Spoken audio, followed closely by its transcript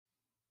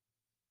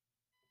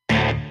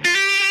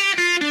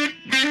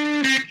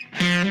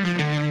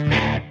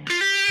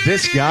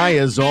This guy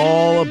is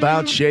all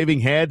about shaving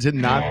heads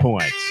and not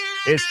points.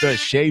 It's the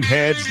Shave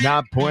Heads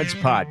Not Points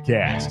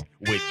podcast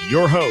with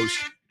your host,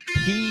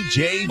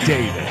 PJ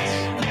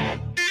Davis.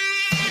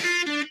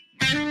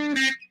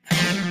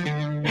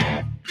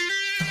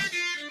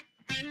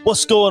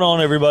 What's going on,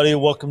 everybody?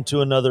 Welcome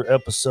to another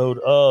episode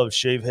of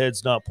Shave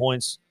Heads Not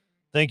Points.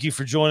 Thank you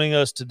for joining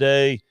us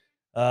today.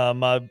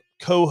 My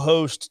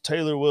co-host,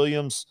 Taylor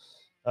Williams,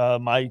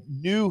 my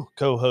new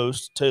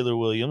co-host, Taylor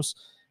Williams,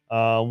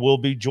 will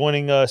be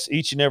joining us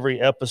each and every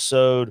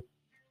episode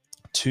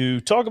to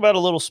talk about a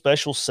little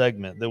special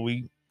segment that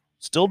we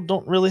still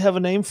don't really have a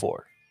name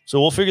for. So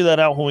we'll figure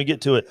that out when we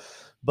get to it.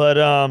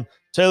 But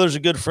Taylor's a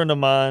good friend of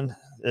mine.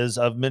 As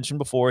I've mentioned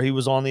before, he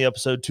was on the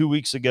episode 2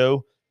 weeks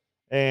ago.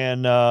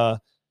 And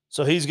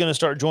so he's going to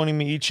start joining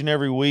me each and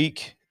every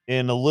week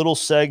in a little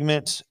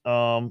segment.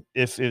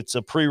 If it's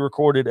a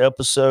pre-recorded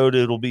episode,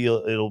 it'll be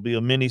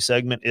a mini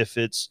segment. If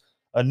it's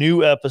a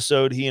new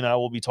episode, he and I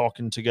will be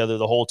talking together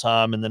the whole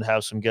time and then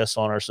have some guests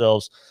on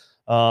ourselves.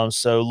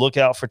 So look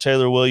out for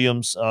Taylor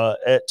Williams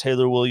at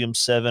Taylor Williams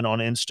 7 on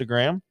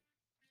Instagram.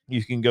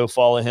 You can go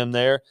follow him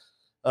there.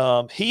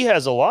 He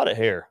has a lot of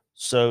hair,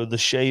 so the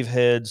shave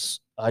heads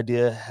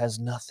idea has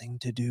nothing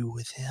to do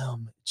with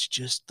him. It's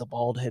just the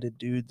bald-headed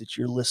dude that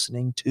you're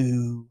listening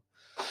to.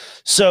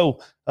 So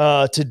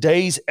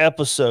today's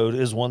episode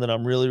is one that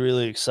I'm really,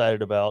 really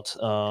excited about.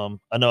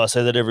 I know I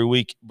say that every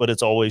week, but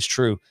it's always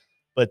true.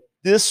 But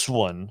this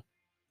one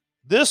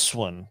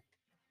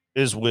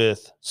is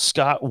with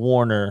Scott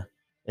Warner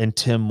and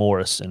Tim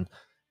Morrison,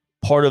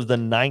 part of the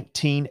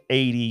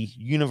 1980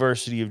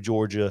 University of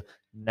Georgia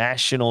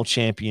National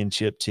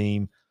Championship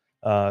team.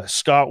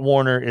 Scott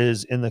Warner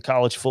is in the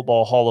College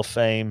Football Hall of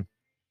Fame.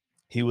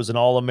 He was an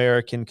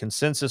All-American,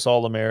 consensus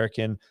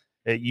All-American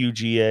at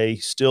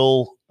UGA,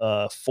 still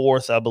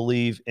fourth, I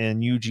believe,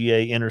 in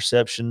UGA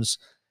interceptions.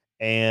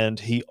 And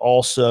he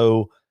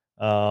also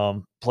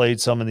played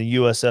some in the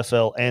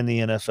USFL and the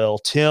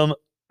NFL. Tim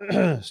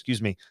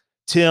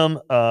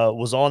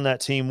was on that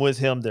team with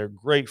him. They're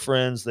great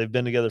friends. They've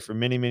been together for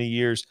many, many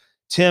years.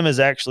 Tim is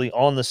actually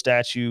on the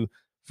statue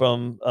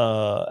from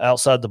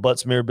outside the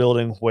Butts-Mehre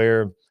building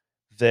where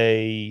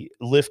they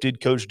lifted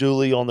Coach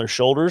Dooley on their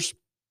shoulders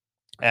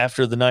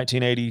after the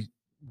 1980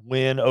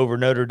 win over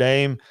Notre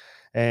Dame.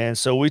 And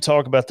so we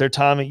talk about their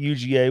time at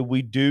UGA.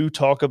 We do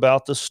talk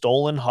about the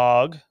stolen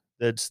hog.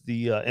 That's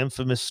the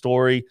infamous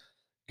story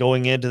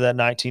going into that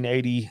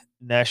 1980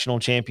 national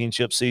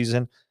championship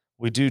season.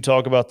 We do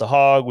talk about the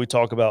hog. We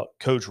talk about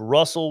Coach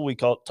Russell. We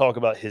talk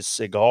about his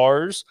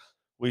cigars.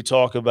 We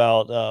talk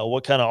about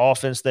what kind of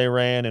offense they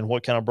ran and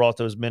what kind of brought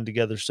those men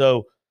together.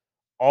 So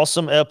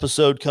awesome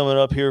episode coming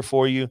up here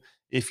for you.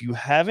 If you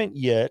haven't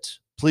yet,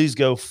 please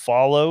go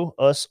follow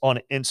us on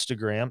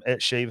Instagram at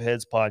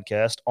Shaveheads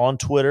Podcast, on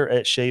Twitter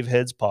at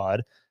Shaveheads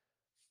Pod,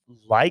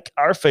 like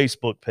our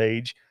Facebook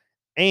page,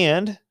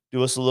 and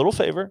do us a little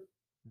favor,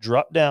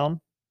 drop down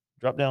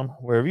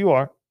wherever you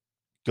are,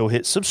 go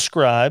hit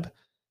subscribe,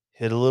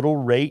 hit a little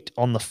rate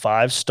on the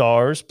 5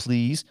 stars,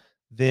 please,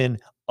 then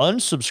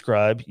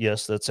unsubscribe.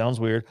 Yes, that sounds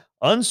weird.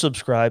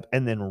 Unsubscribe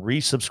and then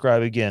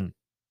resubscribe again.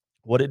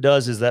 What it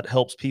does is that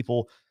helps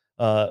people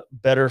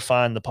better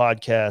find the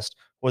podcast,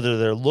 whether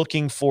they're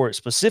looking for it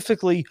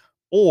specifically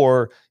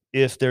or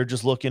if they're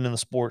just looking in the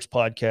sports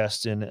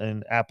podcast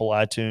in Apple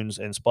iTunes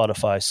and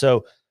Spotify.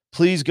 So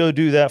please go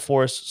do that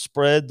for us.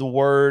 Spread the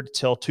word.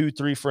 Tell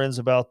 2-3 friends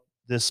about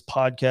this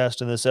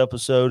podcast and this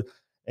episode.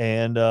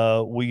 And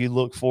we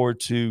look forward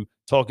to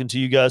talking to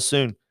you guys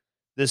soon.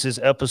 This is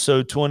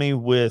episode 20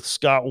 with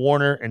Scott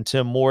Warner and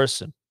Tim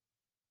Morrison.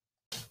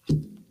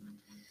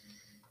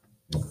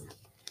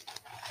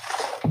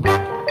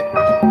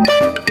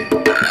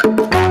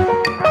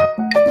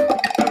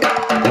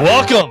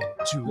 Welcome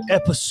to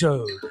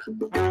episode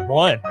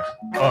 1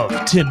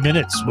 of 10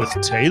 Minutes with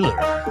Taylor.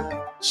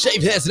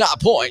 Shave Heads Not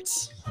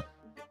Points.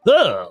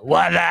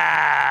 What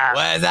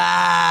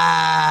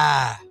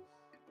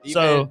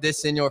Even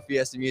this Senor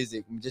Fiesta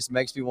music just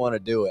makes me want to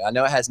do it. I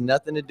know it has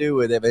nothing to do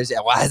with it, but it's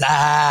what's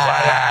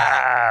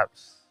up?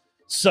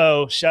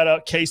 So shout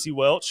out Casey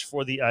Welch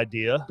for the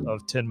idea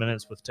of 10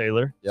 Minutes with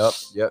Taylor.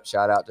 Yep.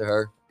 Shout out to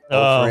her.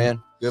 Old friend,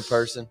 good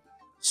person.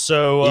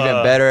 So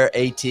even better,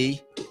 AT.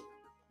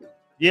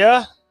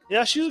 Yeah,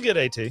 she's a good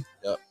AT. Yep.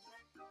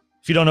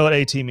 If you don't know what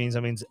AT means,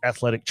 that means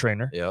athletic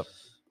trainer. Yep.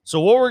 So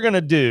what we're going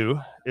to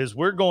do is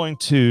we're going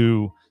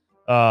to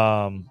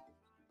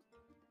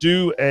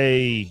do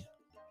a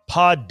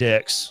pod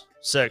decks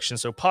section.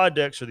 So pod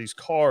decks are these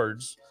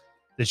cards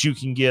that you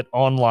can get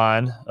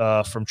online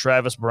from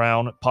Travis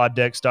Brown at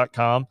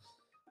poddecks.com.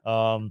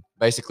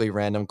 Basically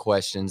random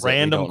questions.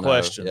 Random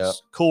questions. Yep.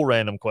 Cool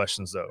random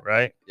questions though,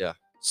 right? Yeah.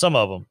 Some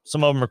of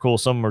them are cool.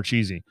 Some of them are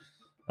cheesy.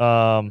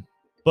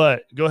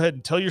 But go ahead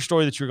and tell your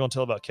story that you were going to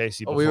tell about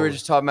Casey. We were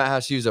just talking about how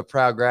she was a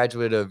proud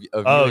graduate of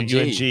UNG.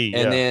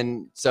 And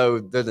then, so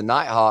they're the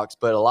Nighthawks,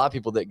 but a lot of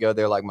people that go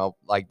there,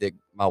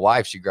 my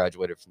wife, she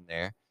graduated from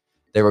there.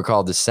 They were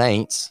called the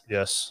Saints.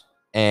 Yes.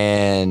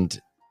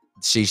 And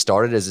she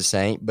started as a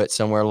Saint, but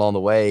somewhere along the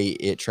way,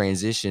 it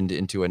transitioned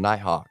into a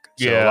Nighthawk.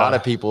 So a Yeah. lot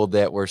of people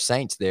that were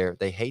Saints there,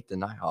 they hate the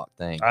Nighthawk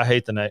thing. I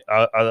hate the name.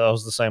 I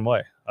was the same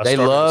way. They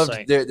started as loved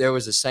Saint. there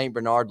was a Saint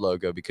Bernard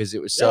logo because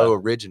it was so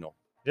original.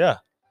 Yeah.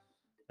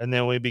 And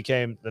then we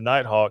became the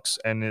Nighthawks,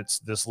 and it's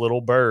this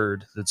little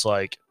bird that's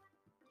like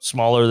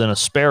smaller than a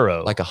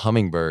sparrow. Like a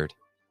hummingbird.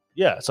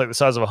 Yeah, it's like the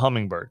size of a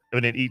hummingbird.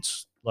 And it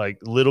eats like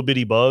little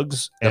bitty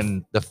bugs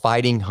and The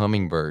fighting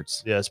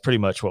hummingbirds. yeah, it's pretty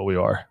much what we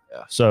are.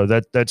 Yeah. So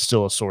that's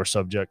still a sore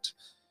subject.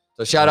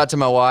 So shout out to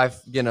my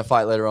wife, getting a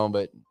fight later on,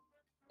 but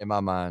in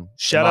my mind,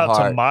 Shout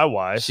out to my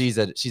wife. She's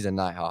a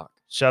Nighthawk.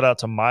 Shout out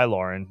to my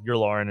Lauren. Your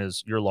Lauren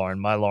is your Lauren.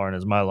 My Lauren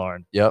is my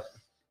Lauren. Yep.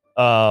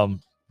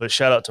 But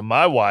shout out to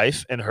my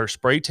wife and her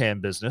spray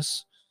tan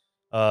business.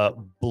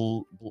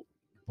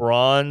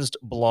 Bronzed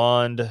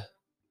blonde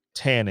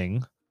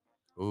tanning.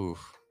 Ooh.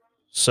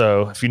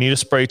 So if you need a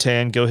spray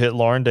tan, go hit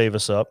Lauren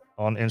Davis up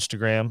on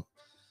Instagram.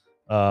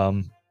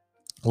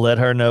 Let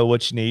her know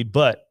what you need.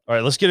 But all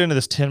right, let's get into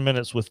this 10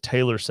 minutes with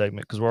Taylor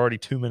segment because we're already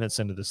 2 minutes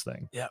into this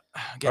thing. Yep.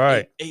 All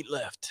right. Eight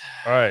left.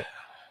 All right.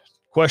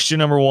 Question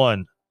number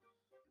 1.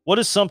 What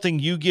is something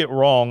you get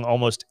wrong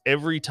almost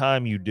every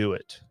time you do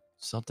it?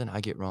 Something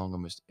I get wrong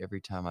almost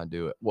every time I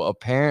do it. Well,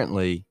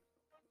 apparently,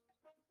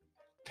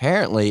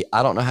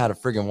 I don't know how to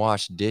friggin'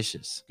 wash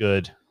dishes.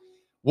 Good.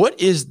 What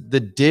is the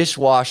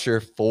dishwasher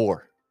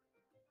for?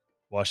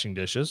 Washing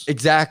dishes.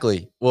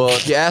 Exactly. Well,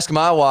 if you ask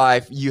my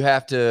wife, you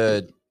have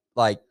to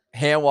like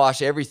hand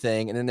wash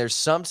everything. And then there's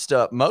some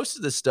stuff, most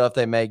of the stuff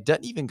they make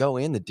doesn't even go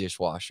in the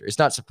dishwasher. It's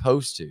not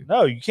supposed to.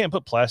 No, you can't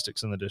put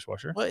plastics in the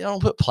dishwasher. Well, you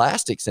don't put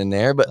plastics in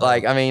there, but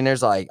like, I mean,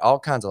 there's like all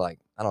kinds of like,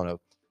 I don't know,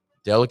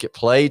 delicate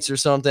plates or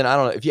something. I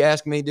don't know. If you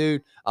ask me,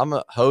 dude, I'm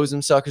going to hose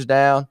them suckers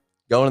down,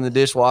 go in the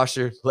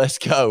dishwasher. Let's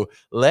go.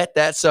 Let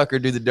that sucker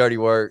do the dirty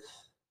work.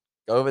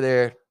 Go over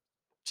there,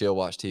 chill,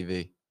 watch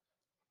TV.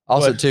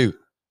 Also, too,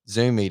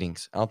 Zoom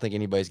meetings. I don't think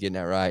anybody's getting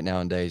that right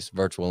nowadays.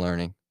 Virtual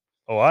learning.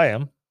 Oh, I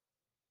am.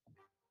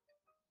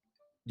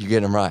 You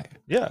get them right.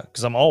 Yeah,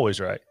 because I'm always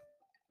right.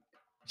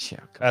 Yeah.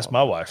 Ask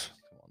my wife.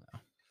 Come on now.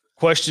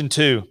 Question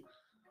 2.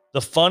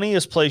 The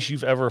funniest place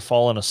you've ever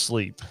fallen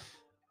asleep?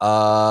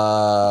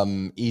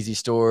 Easy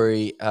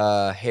story.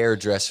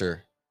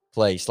 Hairdresser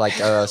place, like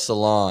a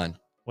salon.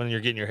 When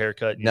you're getting your hair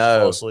cut, you No.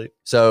 fall asleep?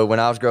 So when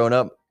I was growing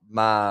up,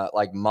 my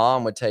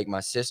mom would take my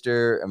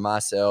sister and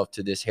myself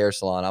to this hair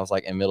salon. I was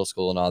like in middle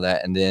school and all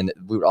that. And then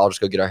we would all just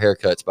go get our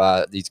haircuts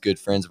by these good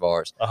friends of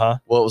ours. Uh-huh.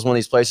 Well, it was one of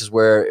these places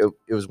where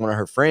it was one of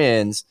her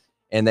friends,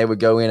 and they would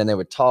go in and they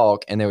would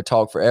talk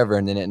forever.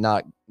 And then it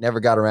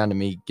never got around to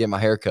me getting my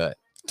haircut.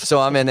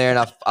 So I'm in there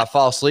and I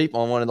fall asleep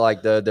on one of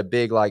like the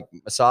big like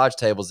massage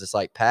tables that's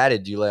like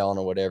padded you lay on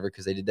or whatever,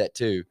 because they did that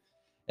too.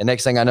 And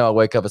next thing I know, I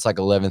wake up, it's like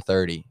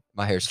 11:30.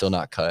 My hair's still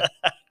not cut.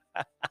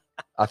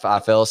 I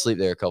fell asleep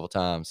there a couple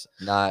times.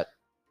 I'm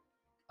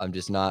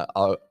just not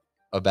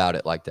about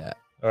it like that.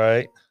 All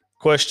right.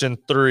 Question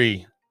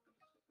 3.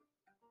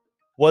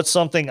 What's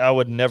something I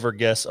would never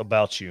guess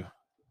about you?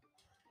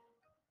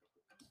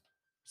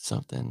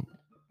 Something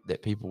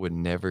that people would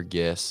never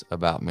guess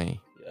about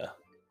me. Yeah.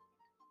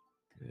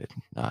 Good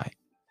night.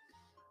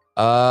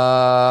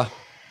 I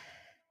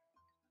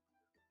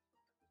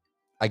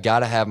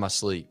gotta have my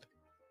sleep.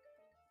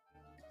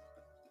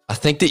 I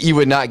think that you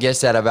would not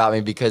guess that about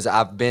me because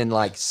I've been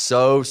like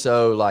so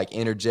like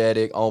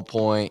energetic, on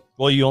point.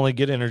 Well, you only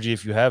get energy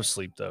if you have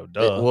sleep, though.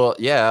 Duh. Well,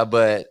 yeah,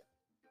 but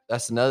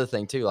that's another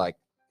thing too. Like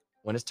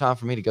when it's time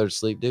for me to go to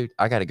sleep, dude,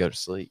 I got to go to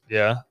sleep.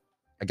 Yeah.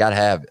 I got to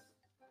have it.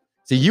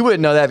 See, you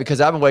wouldn't know that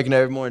because I've been waking up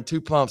every morning,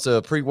 2 pumps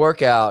of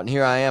pre-workout, and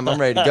here I am.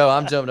 I'm ready to go.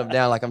 I'm jumping up and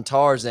down like I'm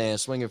Tarzan,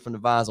 swinging from the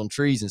vines on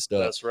trees and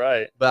stuff. That's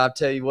right. But I'll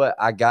tell you what,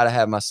 I got to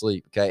have my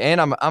sleep, okay? And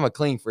I'm a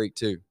clean freak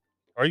too.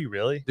 Are you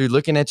really? Dude,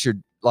 looking at your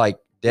like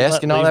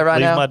desk and all that right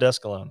leave now. my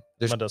desk alone.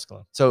 There's- My desk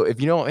alone. So if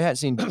you haven't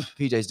seen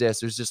PJ's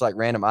desk, there's just like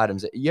random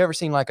items. You ever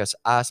seen like a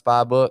I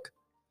Spy book?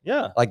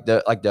 Yeah. Like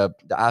the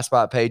I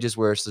Spy pages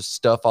where it's just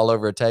stuff all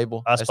over a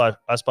table? I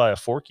spy a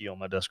Forky on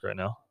my desk right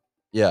now.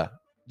 Yeah,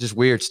 just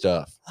weird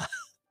stuff.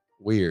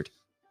 Weird.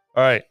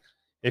 All right.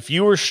 If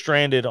you were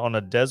stranded on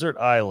a desert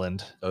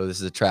island Oh, this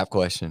is a trap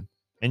question.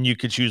 and you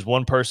could choose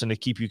one person to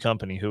keep you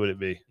company, who would it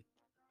be?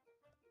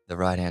 The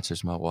right answer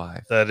is my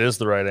wife. That is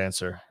the right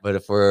answer. But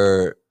if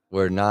we're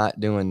not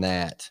doing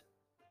that,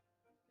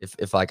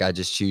 if like I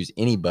just choose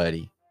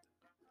anybody,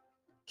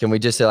 can we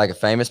just say like a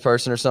famous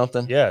person or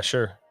something? Yeah,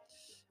 sure.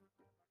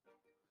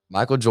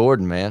 Michael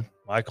Jordan, man.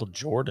 Michael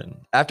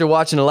Jordan. After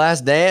watching The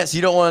Last Dance,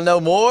 you don't want to know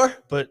more?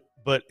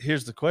 But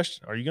here's the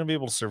question. Are you going to be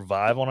able to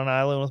survive on an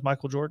island with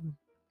Michael Jordan?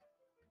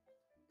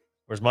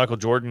 Or is Michael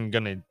Jordan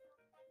going to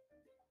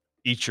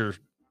eat your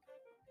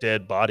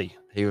dead body?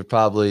 He would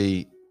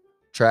probably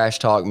trash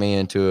talk me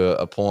into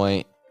a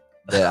point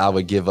that I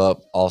would give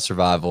up all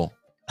survival.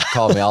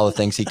 Call me all the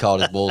things he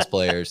called his Bulls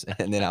players,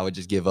 and then I would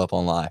just give up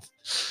on life.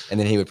 And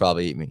then he would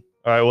probably eat me.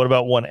 All right. What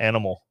about one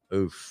animal?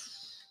 Oof.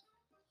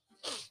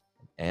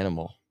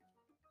 Animal.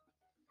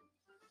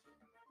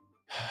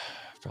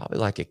 Probably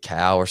like a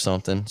cow or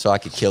something, so I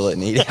could kill it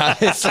and eat it.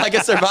 It's like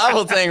a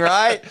survival thing,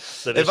 right?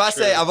 If I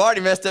say I've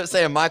already messed up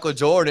saying Michael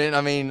Jordan, I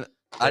mean,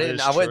 I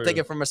wasn't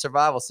thinking from a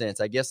survival sense.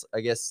 I guess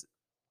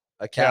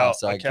a cow.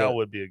 So a cow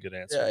would be a good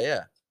answer.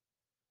 Yeah.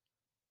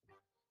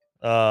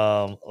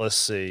 Let's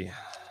see.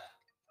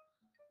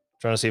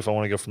 Trying to see if I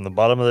want to go from the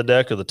bottom of the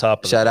deck or the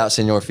top. Shout out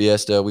Senor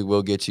Fiesta. We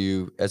will get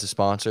you as a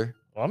sponsor.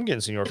 Well, I'm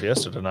getting Senor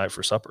Fiesta tonight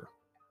for supper.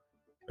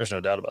 There's no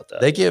doubt about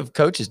that. They give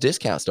coaches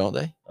discounts, don't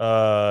they?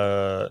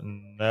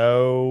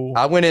 No.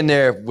 I went in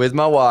there with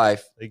my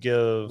wife.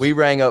 We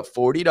rang up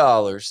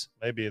 $40.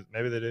 Maybe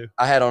they do.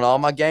 I had on all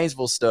my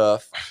Gainesville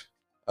stuff.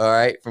 All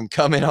right, from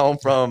coming home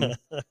from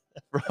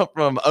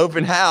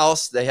open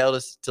house. They held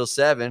us till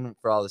 7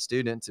 for all the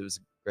students. It was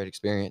a great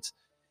experience,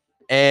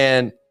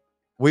 and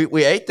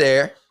we ate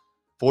there.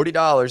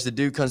 $40. The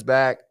dude comes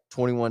back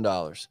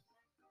 $21,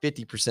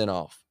 50%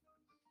 off.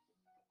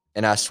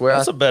 And I swear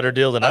that's a better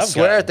deal than I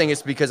swear. I think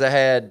it's because I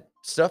had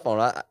stuff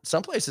on.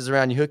 Some places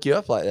around you hook you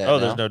up like that. Oh,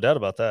 there's no doubt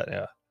about that.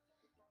 Yeah.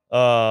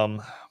 Nah,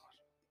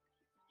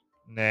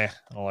 I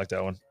don't like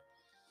that one.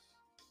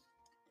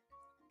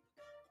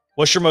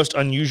 What's your most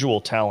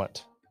unusual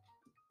talent?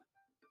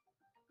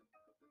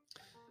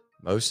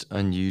 Most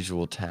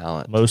unusual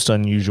talent. Most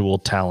unusual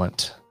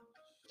talent.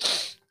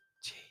 Jeez.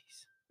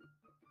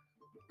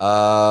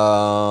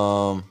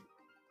 I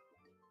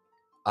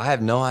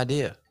have no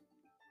idea.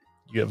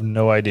 You have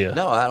no idea.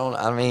 No, I don't.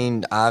 I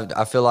mean,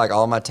 I feel like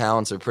all my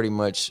talents are pretty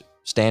much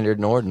standard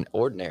and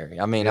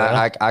ordinary. I mean,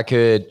 Yeah. I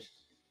could.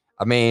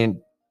 I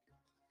mean,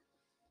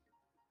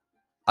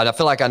 I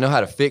feel like I know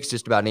how to fix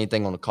just about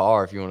anything on a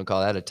car, if you want to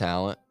call that a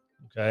talent.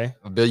 Okay.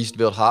 Bill used to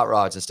build hot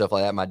rods and stuff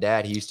like that. My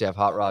dad, he used to have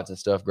hot rods and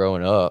stuff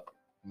growing up.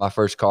 My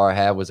first car I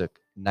had was a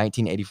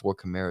 1984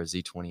 Camaro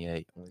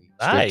Z28. We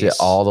stripped it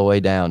all the way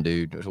down,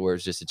 dude, where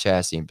it's just a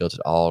chassis, and built it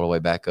all the way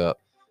back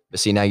up. But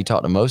see, now you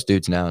talk to most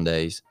dudes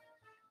nowadays.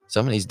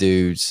 Some of these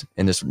dudes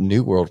in this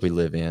new world we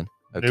live in,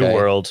 okay, New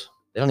world.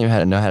 they don't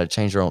even know how to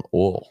change their own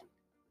oil.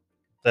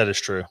 That is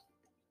true.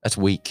 That's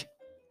weak.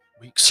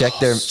 Weak Check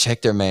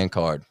their man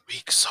card.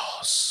 Weak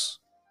sauce.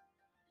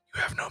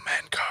 You have no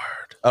man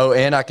card. Oh,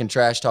 and I can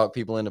trash talk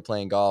people into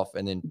playing golf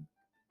and then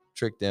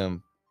trick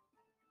them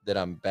that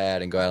I'm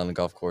bad and go out on the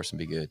golf course and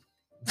be good.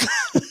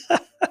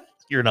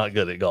 You're not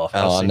good at golf.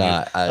 Oh, I'm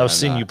not. I've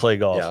seen you play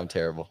golf. Yeah, I'm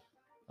terrible.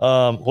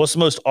 What's the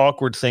most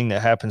awkward thing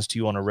that happens to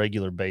you on a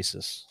regular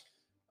basis?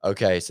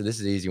 Okay, so this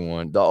is an easy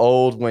one. The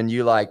old when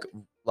you like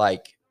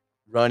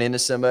run into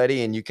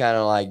somebody and you kind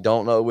of like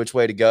don't know which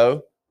way to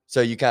go, so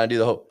you kind of do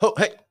the whole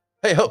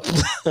hey ho.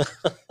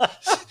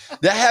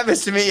 That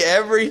happens to me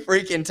every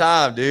freaking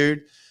time,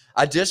 dude.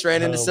 I just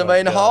ran into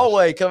somebody in the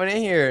hallway coming in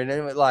here, and they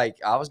were like,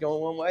 I was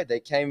going one way.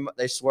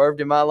 They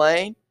swerved in my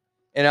lane,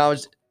 and I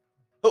was,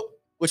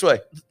 which way?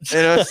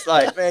 And it's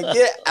like, man,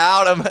 get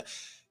out of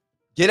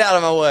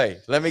my way.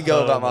 Let me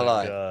go about my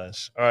life.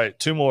 Gosh. All right,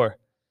 2 more.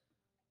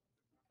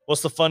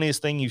 What's the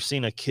funniest thing you've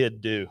seen a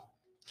kid do?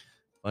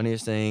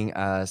 Funniest thing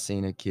I've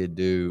seen a kid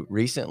do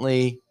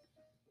recently.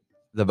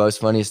 The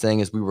most funniest thing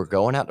is we were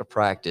going out to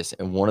practice,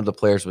 and one of the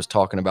players was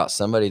talking about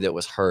somebody that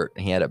was hurt,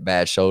 and he had a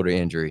bad shoulder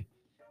injury.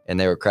 And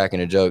they were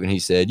cracking a joke, and he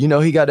said, you know,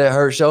 he got that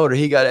hurt shoulder.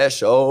 He got that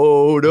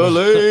shoulder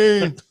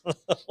lean.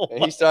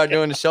 And he started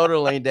doing the shoulder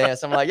lean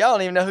dance. I'm like, y'all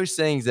don't even know who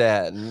sings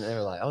that. And they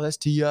were like, oh, that's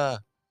T.I.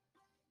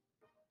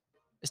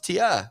 It's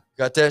T.I.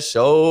 Got that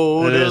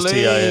shoulder lean. It is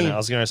T.I. I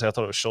was going to say I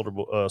thought it was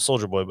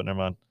Soldier Boy, but never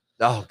mind.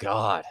 Oh,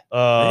 God.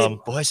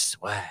 Boy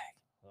swag.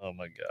 Oh,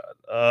 my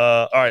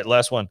God. All right,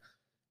 last one.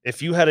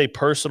 If you had a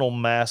personal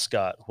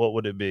mascot, what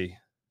would it be?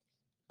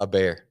 A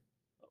bear.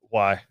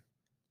 Why?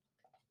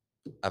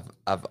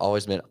 I've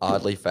always been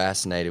oddly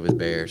fascinated with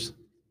bears.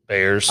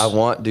 Bears. I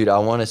want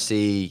to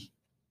see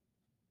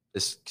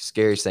this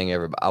scariest thing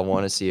ever, but I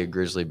want to see a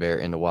grizzly bear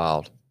in the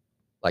wild,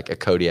 like a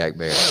Kodiak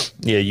bear.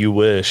 Yeah, you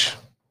wish.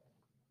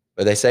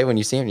 But they say when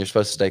you see them, you're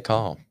supposed to stay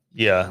calm.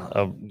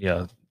 Yeah,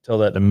 yeah. Tell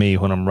that to me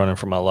when I'm running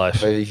for my life.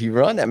 But if you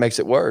run, that makes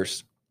it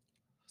worse.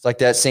 It's like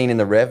that scene in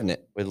The Revenant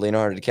with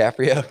Leonardo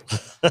DiCaprio.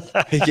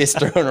 He gets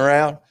thrown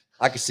around.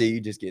 I could see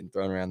you just getting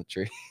thrown around the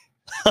tree.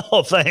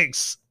 Oh,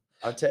 thanks.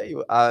 I'll tell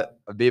you, I'd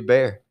be a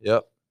bear.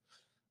 Yep.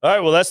 All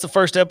right, well, that's the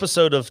first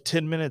episode of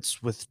 10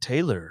 Minutes with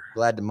Taylor.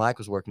 Glad the mic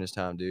was working this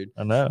time, dude.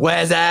 I know.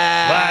 Where's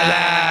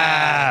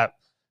that?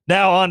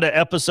 Now on to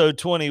episode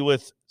 20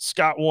 with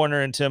Scott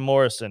Warner and Tim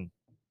Morrison.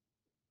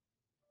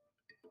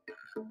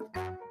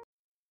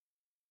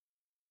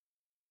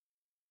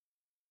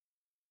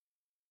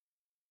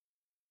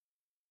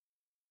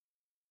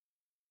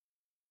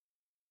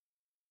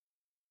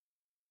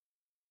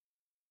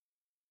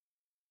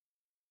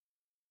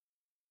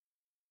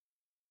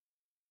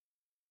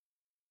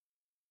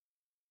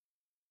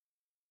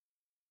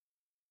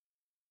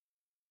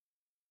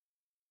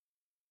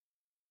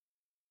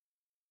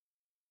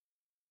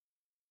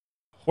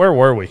 Where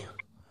were we?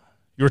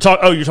 You were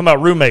talking. Oh, you're talking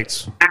about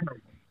roommates.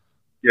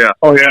 Yeah.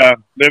 Oh, yeah.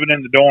 Living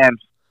in the dorms.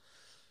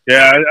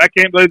 Yeah, I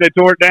can't believe they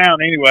tore it down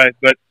anyway.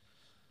 But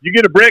you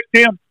get a brick,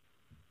 Tim?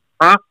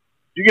 Huh?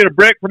 You get a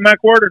brick from that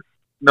quarter?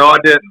 No, I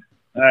didn't.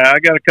 I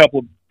got a couple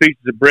of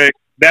pieces of brick.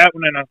 That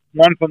one and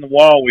one from the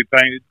wall we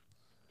painted.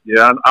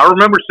 Yeah, I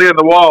remember seeing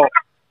the wall.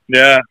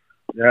 Yeah.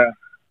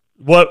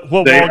 What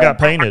wall got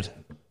painted?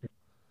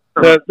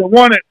 The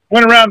one that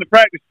went around the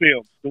practice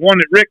field. The one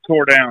that Rick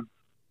tore down.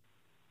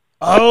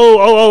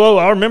 Oh!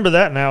 I remember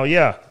that now.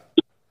 Yeah,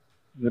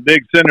 the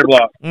big cinder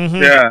block. Mm-hmm.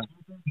 Yeah,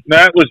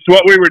 that was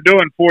what we were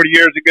doing 40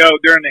 years ago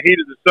during the heat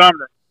of the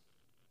summer,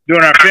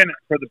 doing our pennant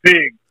for the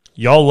pig.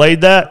 Y'all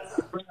laid that?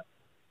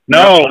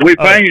 No, we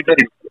painted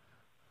it.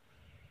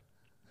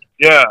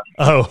 Yeah.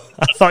 Oh,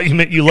 I thought you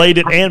meant you laid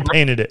it and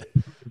painted it.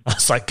 I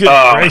was like,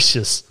 good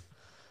gracious.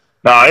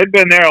 No, it'd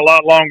been there a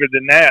lot longer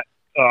than that.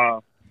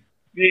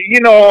 You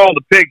know all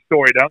the pig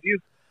story, don't you?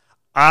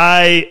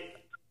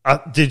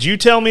 Did you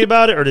tell me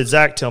about it, or did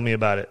Zach tell me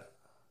about it?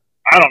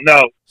 I don't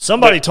know.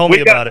 Somebody told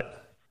me about it.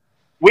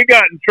 We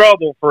got in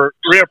trouble for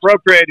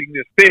reappropriating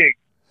this pig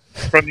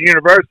from the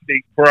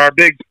university for our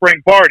big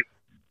spring party.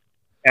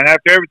 And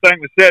after everything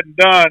was said and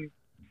done,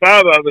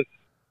 5 of us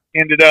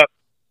ended up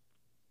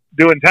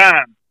doing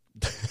time,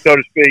 so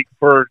to speak,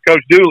 for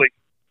Coach Dooley.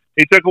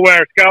 He took away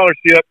our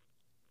scholarship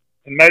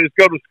and made us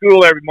go to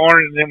school every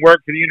morning and then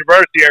work for the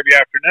university every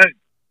afternoon.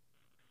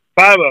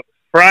 5 of us,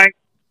 Frank,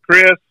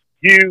 Chris,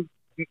 Hugh,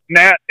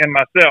 Nat, and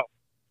myself.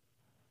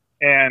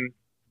 And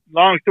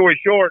long story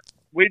short,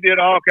 we did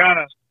all kind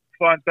of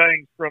fun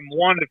things from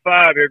 1 to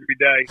 5 every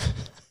day.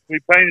 We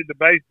painted the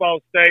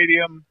baseball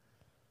stadium.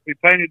 We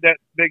painted that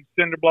big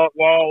cinder block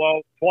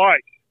wall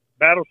twice,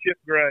 battleship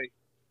gray.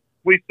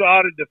 We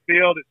sodded the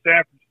field at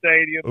Sanford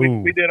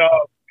Stadium. We did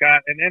all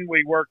kind, and then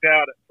we worked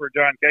out for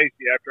John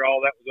Casey after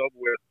all that was over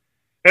with.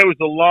 It was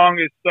the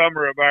longest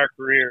summer of our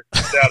career,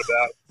 no doubt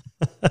about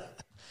it.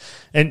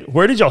 And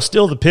where did y'all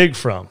steal the pig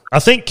from?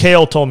 I think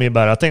Cale told me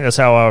about it. I think that's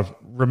how I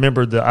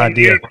remembered the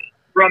idea.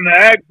 From the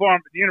ag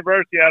farm at the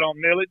university out on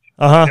Millage.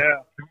 Uh-huh.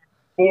 Yeah,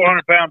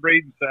 400-pound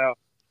breeding sow.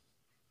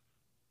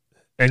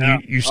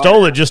 And you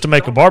stole it just to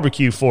make a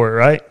barbecue for it,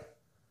 right?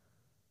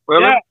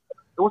 Well, yeah.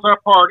 It was our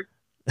party.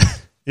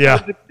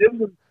 Yeah. It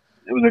was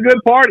a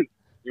good party.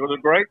 It was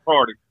a great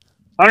party.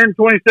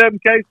 127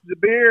 cases of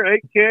beer,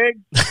 8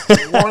 kegs,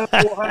 and 1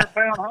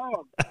 400-pound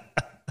hog.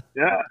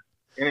 Yeah.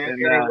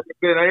 And it would have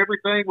been,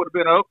 everything would have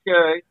been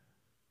okay.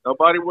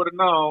 Nobody would have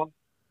known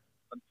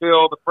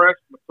until the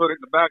freshmen put it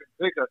in the back of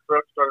the pickup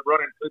truck and started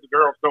running through the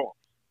girls' dorm.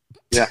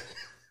 Yeah.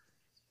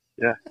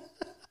 Yeah.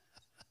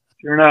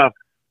 Sure enough.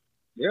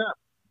 Yeah.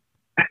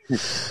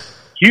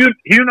 Hugh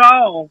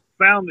Nall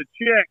found the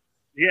check.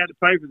 He had to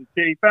pay for the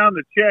check. He found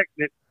the check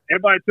that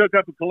everybody took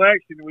up a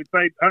collection, and we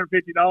paid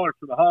 $150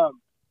 for the hog.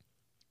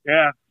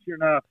 Yeah, sure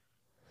enough.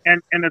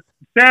 And the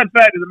sad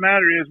fact of the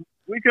matter is,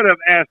 we could have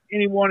asked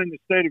anyone in the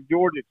state of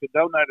Georgia to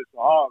donate us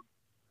a hog,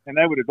 and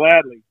they would have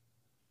gladly,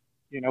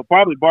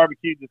 probably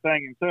barbecued the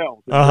thing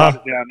themselves. Uh-huh.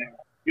 Brought it down there.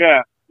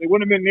 Yeah, it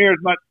wouldn't have been near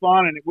as much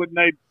fun, and it wouldn't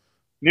have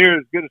near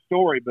as good a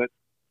story. But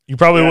you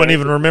probably wouldn't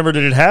even remember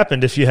that it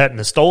happened if you hadn't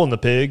have stolen the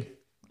pig.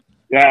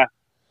 Yeah.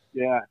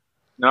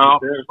 No,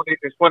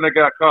 it's when they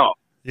got caught.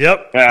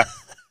 Yep. Yeah.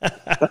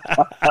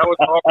 That was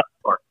the hard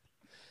part.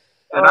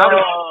 And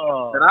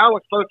I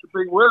was supposed to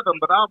be with them,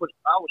 but I was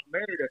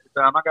married at the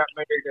time. I got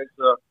married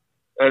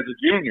as a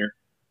junior,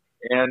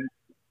 and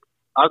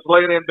I was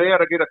laying in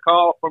bed. I get a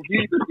call from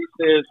Hugh. He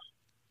says,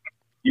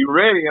 "You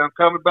ready? I'm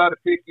coming by to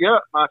pick you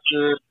up."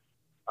 And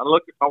I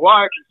looked at my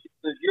wife, and she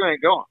says, "You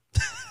ain't going."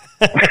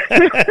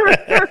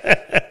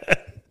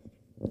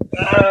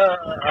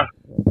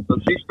 So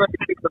she started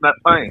fixing that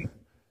thing.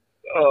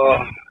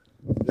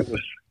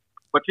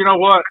 But you know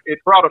what?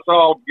 It brought us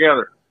all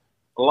together,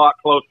 a lot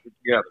closer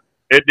together.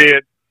 It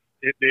did.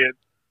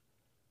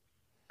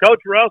 Coach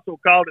Russell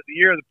called it the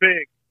year of the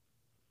pig.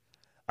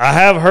 I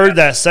have heard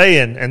that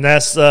saying, and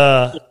that's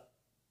and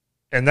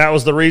that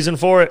was the reason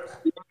for it.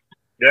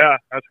 Yeah,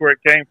 that's where it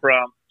came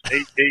from.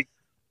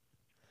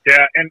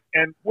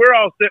 And we're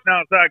all sitting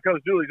outside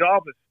Coach Dooley's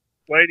office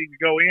waiting to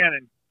go in,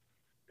 and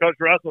Coach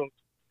Russell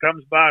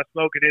comes by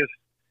smoking his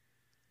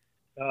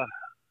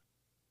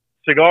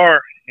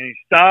cigar, and he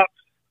stops,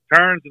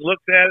 turns, and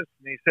looks at us,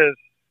 and he says,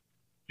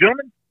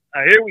 "Gentlemen,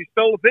 I hear we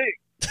stole a pig."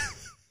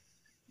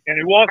 And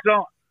he walks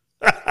on.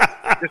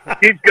 Just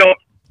keeps going.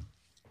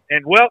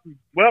 And Welton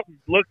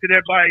looks at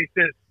everybody. He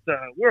says,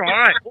 "We're all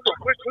right.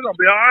 We're going to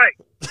be all right."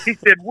 He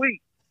said,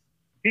 "We."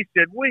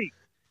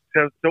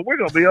 So we're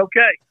going to be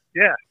okay.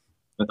 Yeah.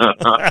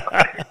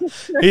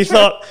 He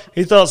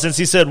thought since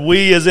he said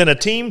 "we" as in a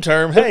team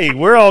term, hey,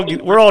 we're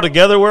all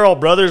together. We're all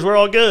brothers. We're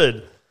all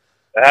good.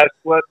 That's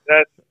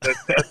an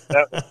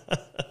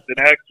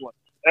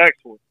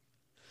excellent.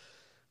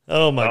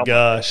 Oh my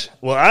gosh!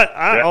 Well,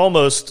 I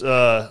almost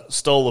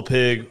stole a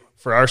pig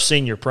for our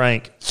senior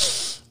prank.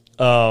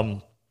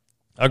 I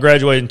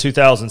graduated in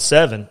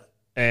 2007,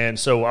 and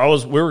so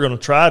we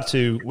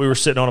were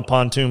sitting on a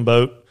pontoon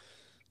boat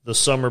the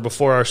summer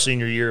before our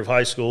senior year of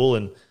high school,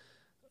 and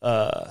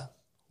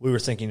we were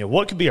thinking,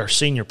 what could be our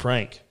senior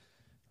prank?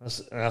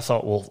 And I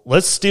thought, well,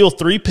 let's steal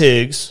 3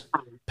 pigs,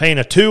 paint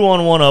a 2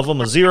 on one of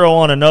them, a 0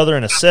 on another,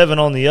 and a 7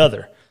 on the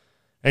other,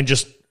 and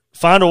just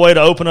find a way to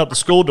open up the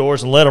school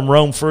doors and let them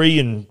roam free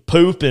and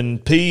poop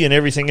and pee and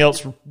everything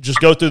else just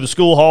go through the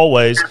school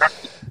hallways.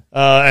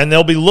 And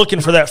they'll be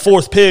looking for that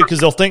fourth pig because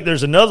they'll think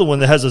there's another one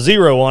that has a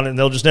 0 on it, and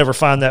they'll just never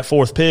find that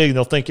fourth pig, and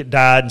they'll think it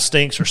died and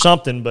stinks or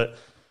something. But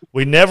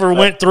we never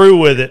went through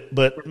with it.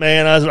 But,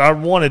 man, I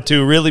wanted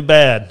to really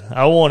bad.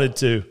 I wanted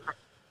to.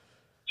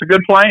 It's a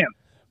good plan.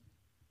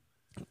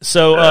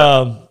 So,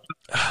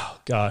 oh,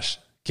 gosh.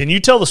 Can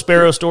you tell the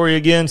sparrow story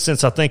again,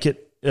 since I think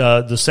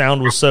the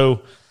sound was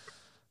so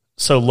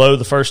low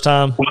the first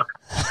time?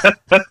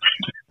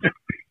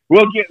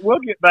 We'll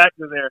get back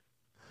to there.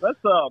 Let's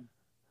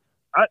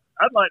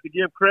I'd like to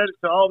give credit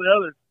to all the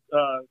other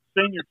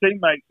senior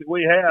teammates that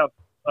we have.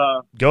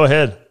 Go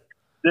ahead.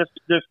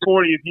 This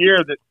 40th year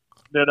that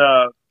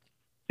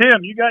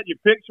Tim, you got your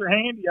picture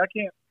handy? I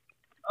don't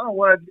know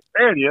what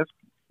there it is.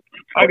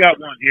 I got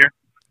one here.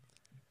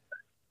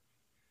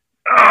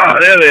 Oh,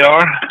 there they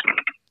are.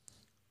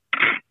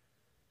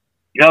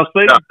 Y'all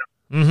see them?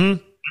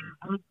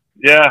 Mm-hmm.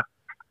 Yeah.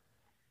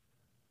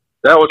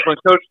 That was when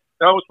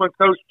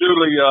Coach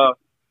Dooley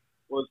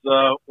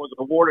was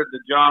awarded the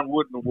John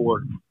Wooden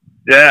Award.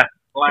 Yeah.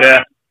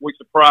 Yeah. We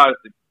surprised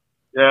him.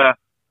 Yeah.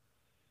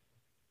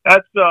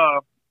 That's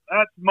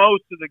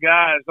most of the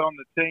guys on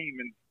the team,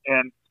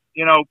 and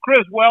you know,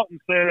 Chris Welton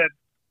said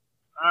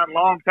a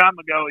long time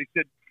ago. He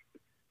said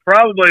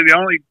probably the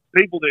only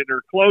people that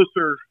are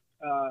closer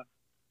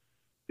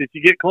that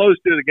you get close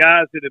to the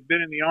guys that have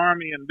been in the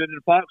Army and been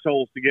in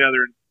foxholes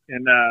together,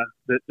 and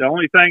the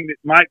only thing that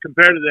might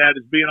compare to that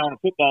is being on a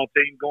football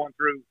team going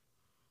through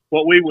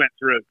what we went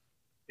through,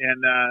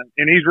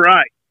 and he's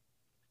right.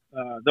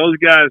 Those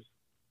guys,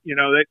 you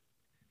know,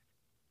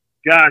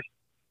 gosh,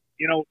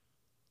 you know,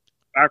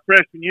 our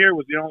freshman year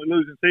was the only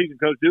losing season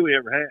Coach Dewey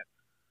ever had.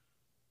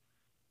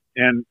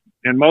 And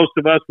most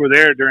of us were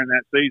there during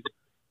that season.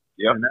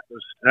 Yeah. And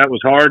that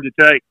was hard to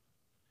take.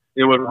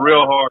 It was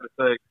real hard to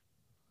take.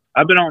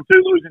 I've been on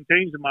 2 losing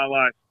teams in my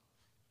life.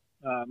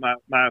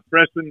 My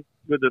freshman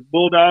with the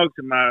Bulldogs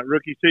and my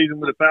rookie season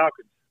with the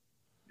Falcons.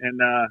 And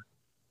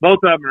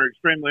both of them are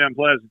extremely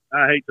unpleasant.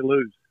 I hate to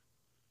lose.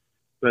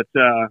 But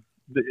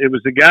it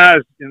was the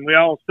guys, and we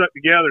all stuck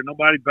together.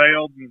 Nobody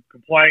bailed and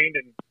complained,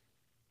 and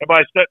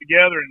everybody stuck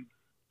together.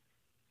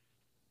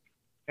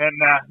 And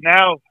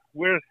now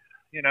we're,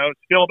 you know, it's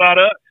still about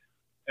us,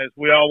 as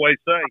we always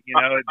say. You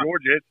know, at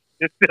Georgia,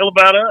 it's still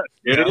about us.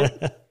 It is.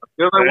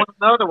 Until they want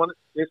another one,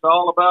 it's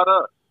all about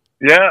us.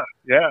 Yeah,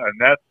 and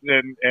that's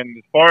and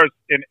as far as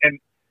and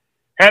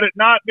had it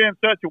not been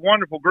such a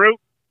wonderful group,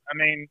 I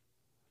mean,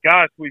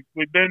 gosh, we've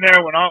been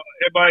there when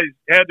everybody's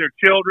had their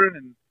children,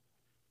 and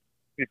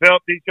we've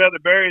helped each other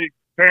bury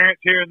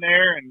parents here and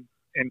there,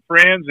 and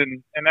friends,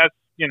 and that's,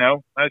 you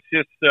know, that's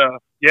just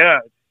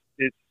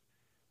it's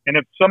and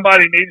if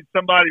somebody needed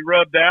somebody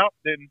rubbed out,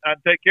 then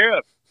I'd take care of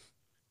it.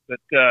 But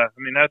I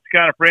mean, that's the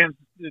kind of friends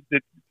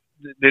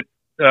that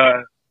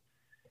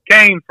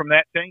came from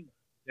that team.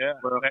 Yeah,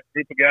 well, that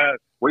group of guys.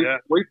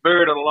 We've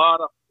buried a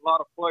lot of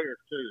players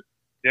too.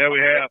 Yeah, we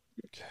have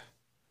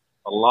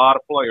a lot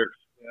of players.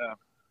 Yeah,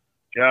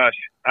 gosh,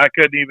 I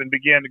couldn't even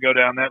begin to go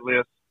down that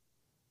list.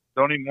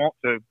 Don't even want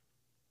to.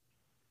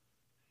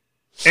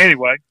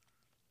 Anyway,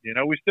 you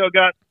know, we still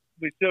got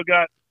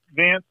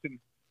Vince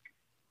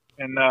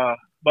and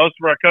most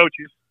of our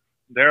coaches.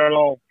 They're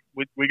all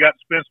we got to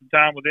spend some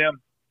time with them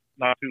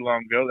not too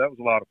long ago. That was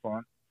a lot of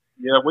fun.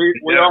 Yeah, we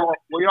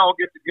all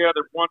get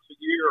together once a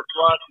year or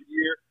twice a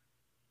year,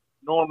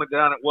 normally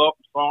down at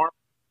Welcome Farm.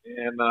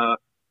 And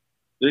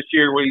this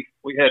year we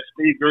had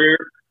Steve Greer,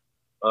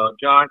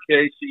 John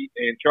Casey,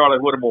 and Charlie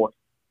Whittemore,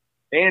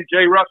 and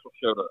Jay Russell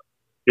showed up.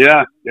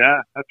 Yeah,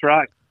 that's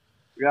right.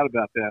 Forgot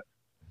about that.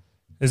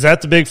 Is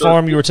that the big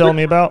farm you were telling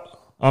me about?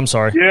 I'm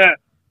sorry. Yeah.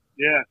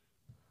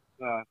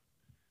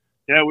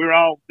 Yeah, we were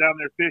all down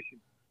there fishing.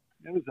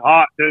 It was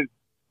hot too.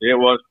 It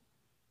was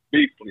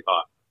beastly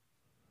hot.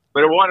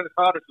 But it wasn't as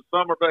hot as the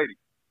summer baby.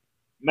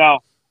 No.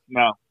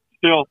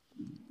 Still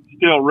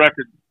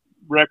record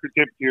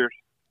temperatures.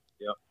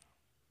 Yep.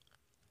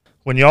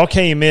 When y'all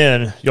came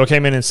in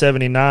in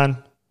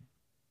 79?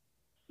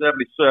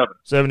 77.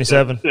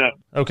 77? Yeah.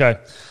 Okay.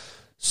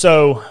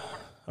 So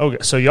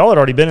y'all had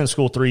already been in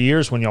school 3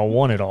 years when y'all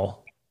won it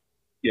all.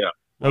 Yeah.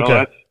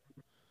 Okay.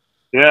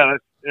 There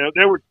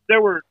were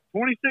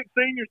 26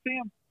 seniors,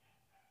 Tim?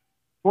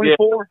 24?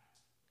 Yeah.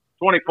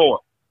 24.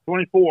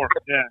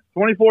 Yeah.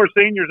 24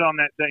 seniors on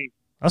that team.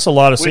 That's a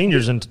lot of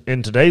seniors in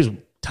today's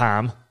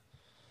time.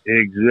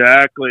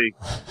 Exactly.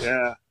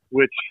 Yeah.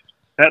 Which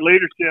that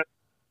leadership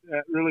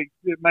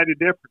it made a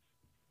difference.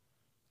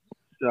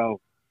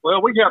 So.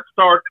 Well, we have to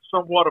start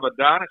somewhat of a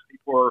dynasty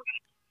for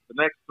the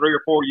next 3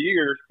 or 4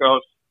 years,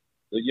 because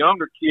the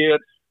younger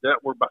kids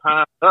that were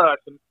behind us,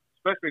 and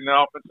especially in the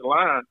offensive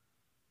line,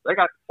 they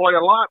got to play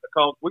a lot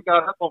because we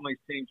got up on these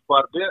teams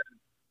quite a bit.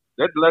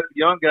 They'd let the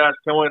young guys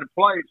come in and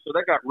play, so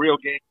they got real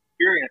game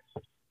experience.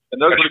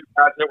 And those are the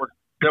guys that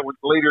were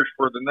leaders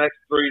for the next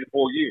 3 to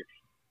 4 years.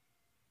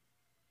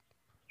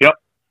 Yep.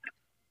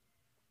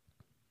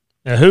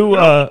 Now,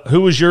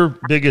 who was your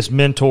biggest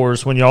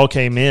mentors when y'all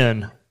came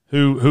in?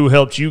 who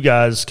helped you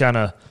guys kind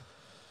of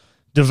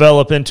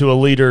develop into a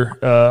leader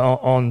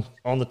on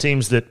the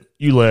teams that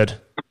you led?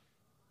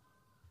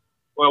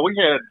 Well, we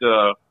had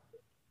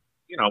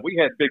we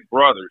had big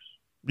brothers.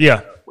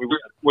 Yeah, we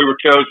were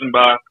chosen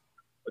by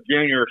a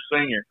junior or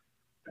senior,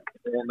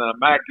 and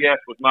Matt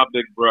Guest was my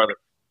big brother.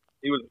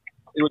 He was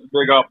a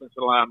big offensive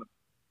lineman.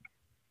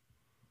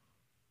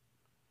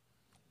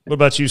 What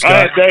about you,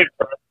 Scott?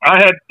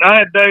 I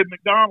had Dave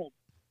McDonald,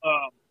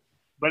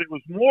 but it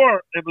was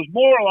more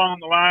along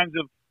the lines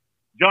of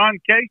John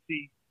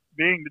Casey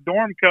being the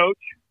dorm coach,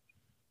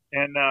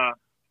 and I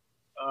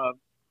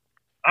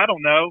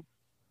don't know,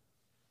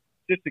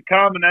 just a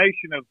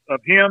combination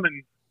of him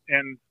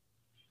and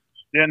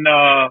then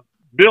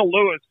Bill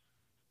Lewis.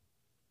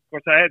 Of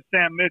course, I had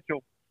Sam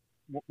Mitchell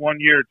one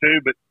year or two,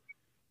 but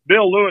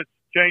Bill Lewis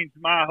changed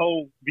my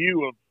whole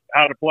view of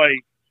how to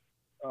play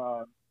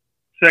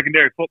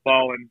secondary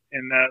football,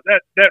 and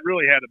that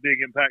really had a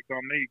big impact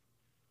on me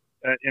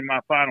in my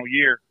final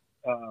year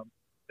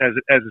as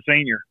a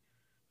senior.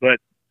 But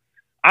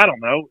I don't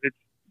know. It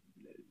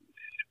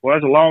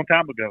was a long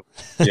time ago.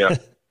 Yeah.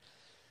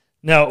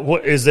 Now,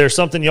 is there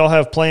something y'all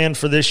have planned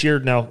for this year?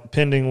 Now,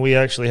 pending we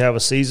actually have a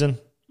season,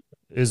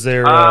 is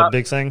there a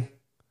big thing?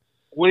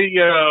 We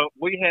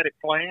had it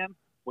planned.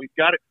 We've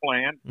got it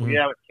planned. Mm-hmm. We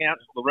haven't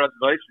canceled the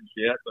reservations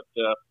yet, but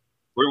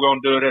we were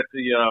going to do it at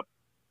the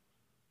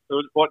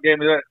what game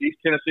is that? East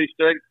Tennessee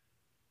State?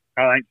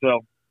 I think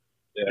so.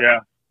 Yeah.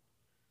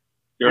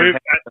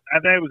 I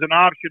think it was an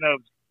option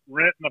of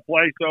renting a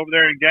place over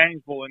there in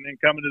Gainesville and then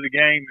coming to the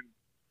game and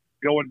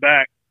going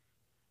back.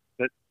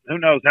 But who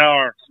knows how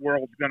our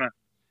world's going to.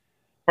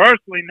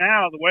 Personally,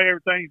 now, the way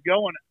everything's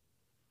going,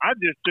 I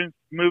just think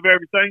move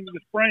everything to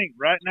the spring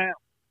right now.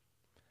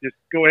 Just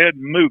go ahead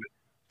and move it.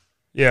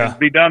 Yeah.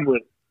 Be done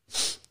with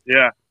it.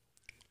 Yeah.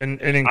 And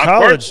in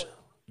college,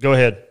 go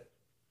ahead.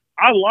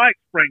 I like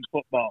spring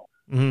football.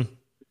 Mm-hmm.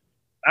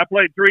 I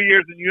played 3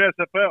 years in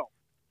USFL.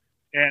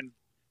 And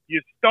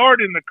you start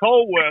in the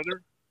cold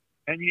weather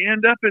and you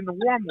end up in the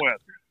warm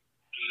weather.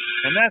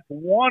 And that's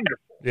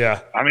wonderful.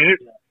 Yeah. I mean,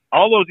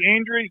 all those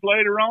injuries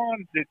later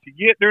on that you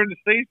get during the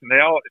season,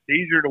 it's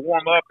easier to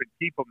warm up and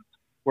keep them.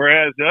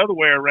 Whereas the other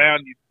way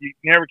around, you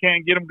never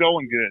can get them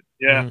going good.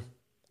 Yeah. Mm-hmm.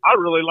 I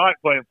really like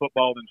playing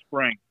football in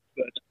spring.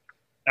 But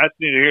that's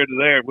neither here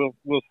nor there.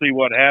 We'll see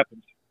what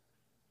happens.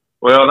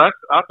 Well, I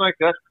think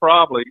that's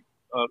probably,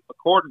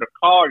 according to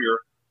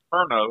Collier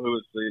Perno, who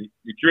is the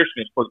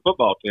nutritionist for the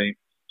football team,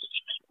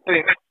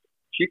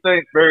 she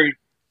thinks very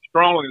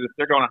strongly that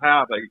they're going to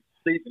have a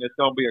season. It's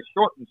going to be a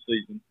shortened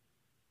season,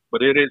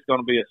 but it is going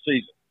to be a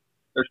season.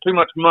 There's too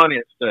much money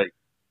at stake.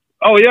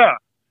 Oh, yeah.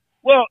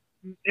 Well,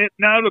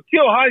 now it'll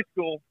kill high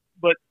school,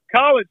 but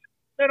college,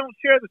 they don't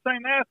share the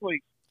same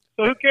athletes.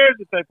 So who cares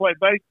if they play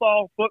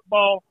baseball,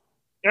 football,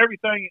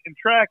 everything in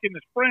track in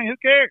the spring? Who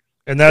cares?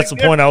 And that's the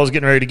point I was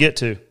getting ready to get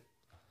to.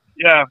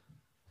 Yeah.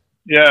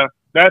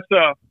 That's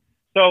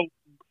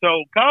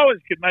so college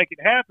could make it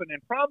happen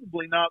and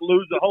probably not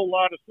lose a whole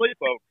lot of sleep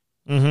over.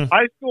 Mm-hmm.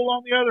 High school,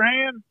 on the other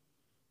hand,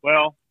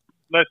 well,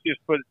 let's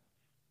just put it.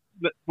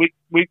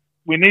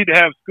 We need to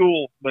have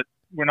school, but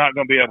we're not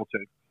going to be able to.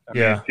 I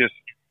mean,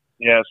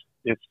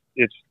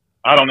 it's.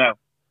 I don't know.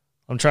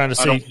 I'm trying to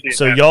see.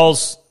 So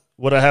y'all's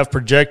what I have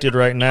projected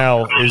right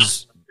now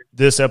is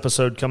this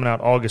episode coming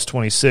out August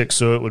 26th,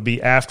 so it would be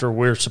after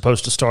we're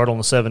supposed to start on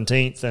the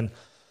 17th. And,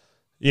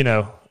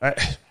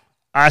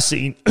 I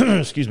see,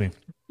 excuse me,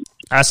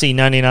 I see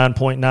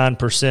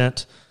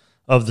 99.9%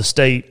 of the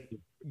state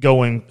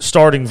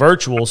starting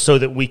virtual so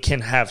that we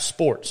can have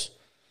sports.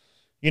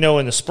 In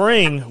the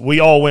spring, we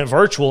all went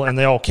virtual and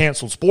they all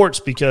canceled sports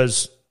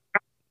because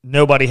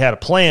nobody had a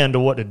plan to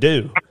what to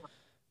do.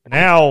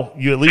 Now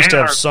you at least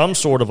have some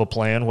sort of a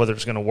plan, whether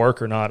it's going to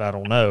work or not, I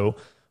don't know.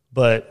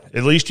 But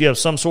at least you have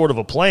some sort of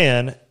a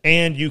plan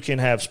and you can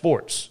have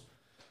sports.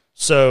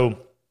 So,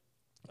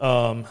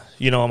 I'm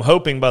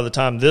hoping by the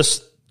time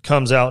this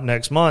comes out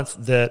next month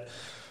that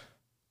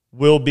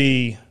we'll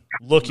be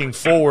looking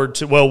forward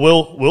to,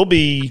 we'll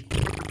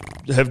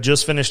have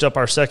just finished up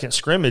our second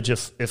scrimmage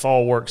if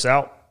all works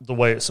out the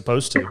way it's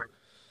supposed to.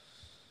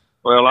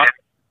 Well, I can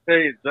tell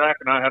you, Zach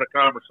and I had a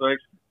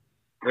conversation.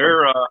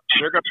 They're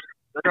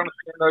going to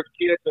send those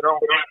kids that are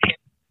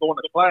going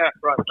to class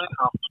right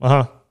now.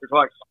 Uh-huh. There's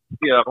like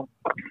 60 of them,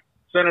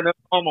 sending them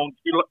home on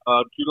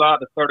July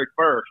the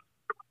 31st.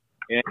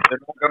 And they're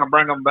not going to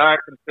bring them back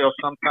until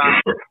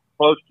sometime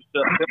close to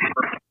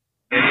September.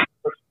 And they're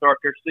supposed to start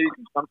their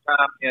season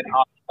sometime in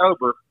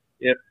October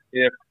if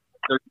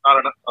there's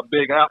not a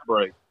big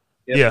outbreak.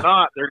 If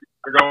not, they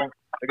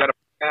got to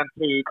plan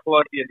to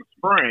play in the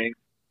spring.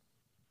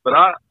 But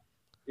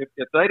if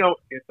they don't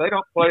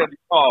play in the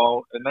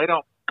fall and they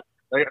don't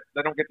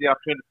get the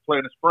opportunity to play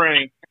in the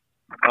spring,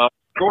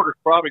 Shorter's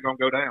probably going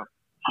to go down.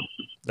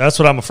 That's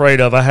what I'm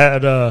afraid of. I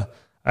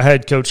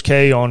had Coach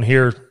K on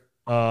here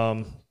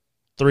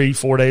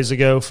 3-4 days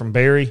ago from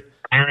Barry.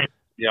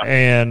 Yeah.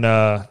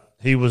 And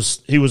he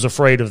was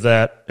afraid of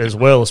that as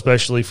well,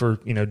 especially for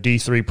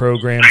D3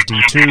 programs,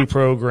 D2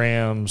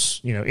 programs,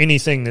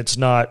 anything that's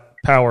not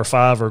Power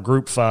 5 or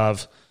Group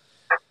 5.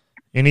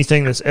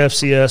 Anything that's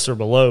FCS or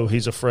below,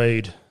 he's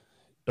afraid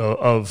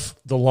of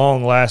the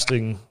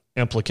long-lasting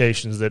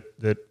implications that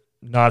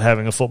not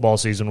having a football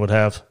season would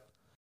have.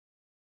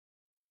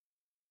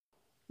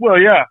 Well,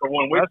 yeah, But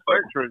when we that's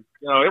very true.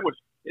 you know, it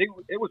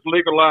was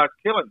legalized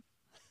killing.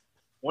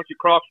 Once you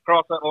cross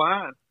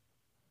that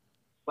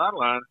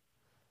sideline,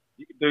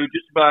 you can do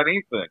just about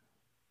anything.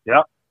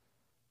 Yep.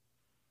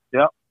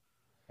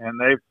 And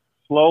they've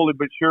slowly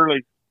but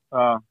surely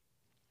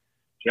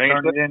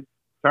Changed it.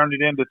 turned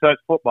it into touch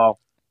football.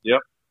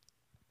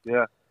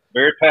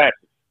 Very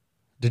passive.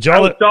 Did I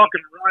y'all? was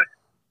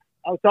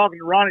talking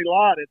to Ronnie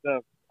Lott at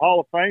the Hall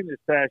of Fame this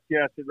past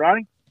year. I said,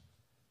 Ronnie,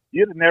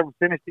 you'd have never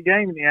finished a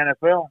game in the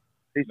NFL.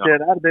 He No.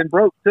 said, I'd have been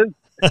broke too.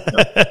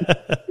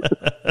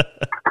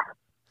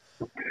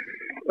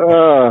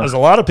 There's a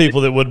lot of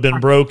people that would have been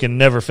broke and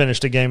never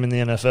finished a game in the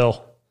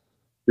NFL.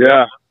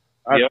 Yeah.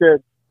 I Yep.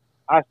 said,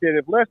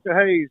 if Lester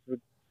Hayes would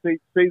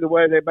see the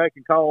way they're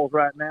making calls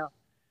right now,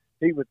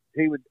 he would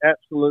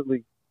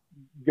absolutely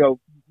go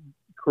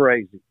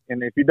crazy.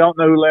 And if you don't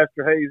know who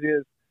Lester Hayes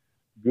is,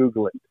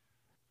 Google it.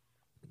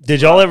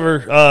 Did y'all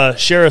ever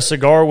share a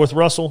cigar with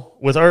Russell,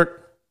 with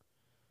Ert?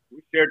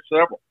 We shared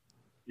several.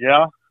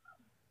 Yeah.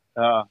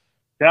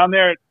 Down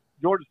there at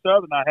Georgia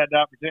Southern, I had the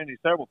opportunity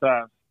several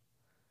times.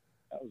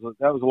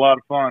 That was a lot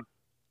of fun.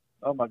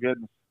 Oh my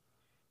goodness.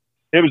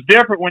 It was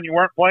different when you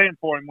weren't playing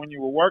for him, when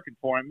you were working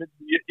for him.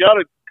 You ought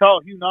to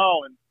call Hugh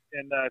Nall and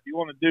if you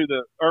want to do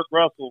the Ert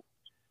Russell,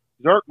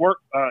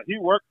 he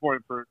worked for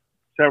him for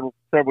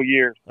several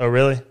years. Oh,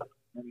 really?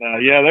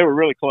 And yeah, they were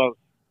really close.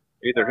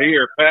 Either he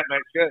or Pat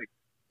McShay.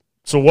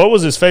 So what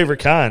was his favorite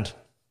kind?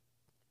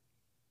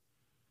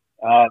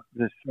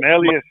 The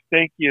smelliest,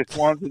 stinkiest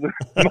ones.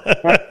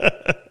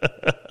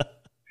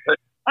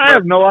 I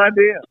have no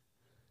idea.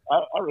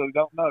 I really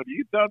don't know. Do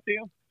you know,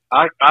 Tim?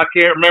 I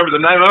can't remember the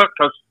name of it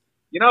because,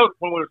 you know,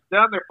 when we were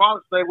down there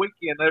Father's Day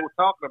weekend, they were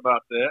talking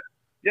about that.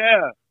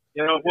 Yeah.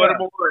 You know,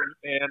 Whittemore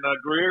and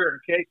Greer and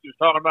Casey was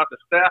talking about the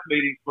staff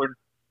meetings when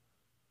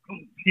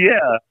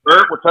Yeah.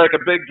 Bert would take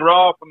a big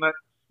draw from that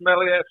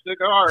smelly ass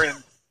cigar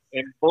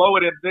and blow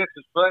it in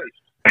Vince's face.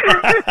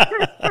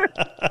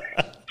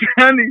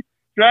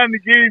 trying to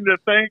get him to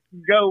think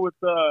and go with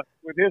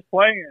his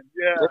plan.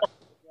 Yeah.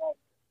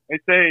 They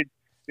say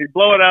he'd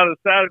blow it out of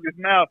the side of his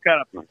mouth,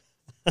 kind of.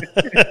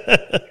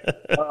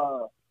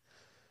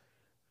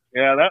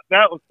 Yeah,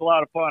 that was a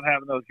lot of fun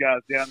having those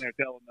guys down there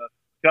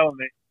telling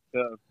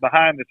the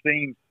behind the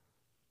scenes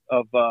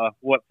of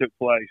what took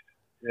place.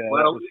 Yeah,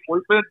 Well,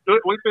 we've been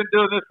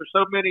doing this for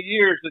so many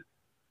years that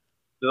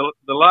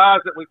the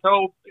lies that we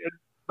told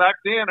back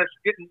then are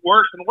getting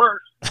worse and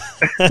worse.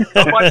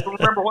 Nobody can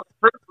remember what the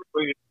truth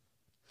was.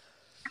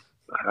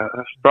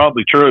 that's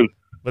probably true.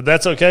 But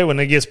that's okay when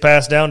it gets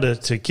passed down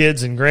to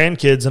kids and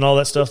grandkids and all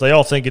that stuff. They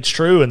all think it's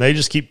true, and they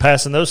just keep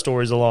passing those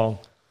stories along.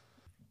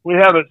 We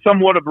have a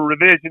somewhat of a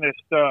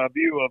revisionist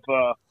view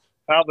of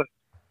how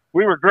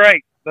we were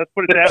great. Let's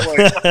put it that way.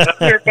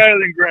 We're better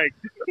than great.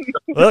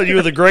 Well, you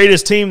were the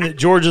greatest team that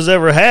Georgia's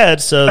ever had,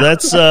 so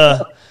that's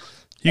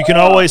you can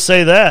always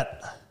say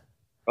that.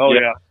 Oh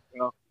yeah.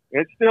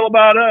 It's still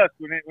about us.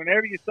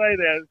 Whenever you say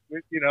that,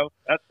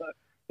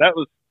 that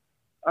was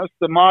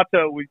the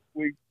motto we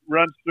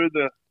runs through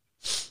the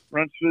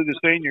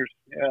seniors.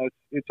 Yeah,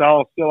 it's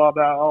all still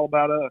all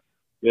about us.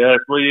 Yeah,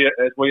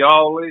 as we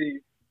all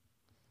leave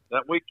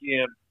that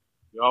weekend,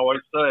 we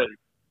always say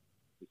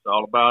it's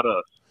all about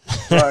us.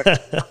 Right.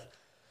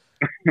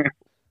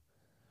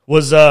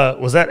 Was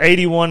that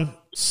 81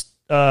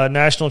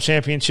 national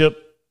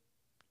championship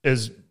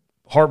as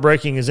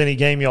heartbreaking as any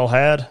game y'all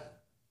had?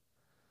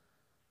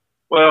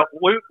 Well,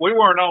 we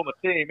weren't on the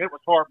team. It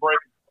was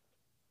heartbreaking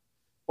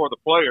for the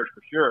players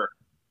for sure.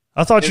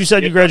 I thought you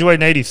said you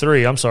graduated in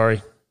 83. I'm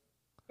sorry.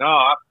 No,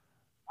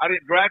 I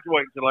didn't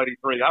graduate until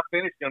 83. I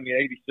finished in the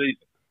 80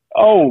 season.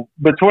 Oh,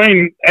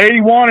 between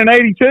 81 and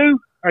 82?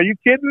 Are you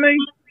kidding me?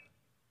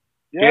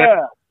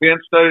 Yeah. Penn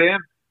State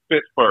and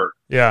Pittsburgh.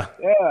 Yeah.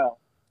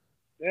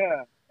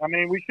 Yeah. I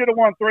mean, we should have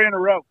won 3 in a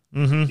row.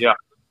 Mm-hmm.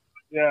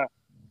 Yeah.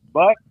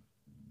 But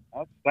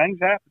things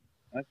happen.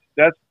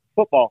 That's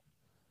football.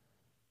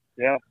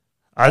 Yeah.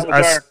 That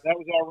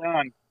was our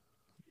run.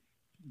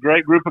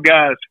 Great group of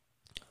guys.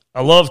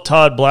 I love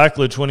Todd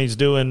Blackledge when he's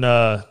doing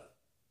color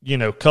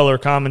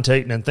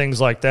commentating and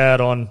things like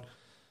that on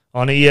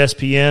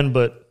ESPN,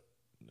 but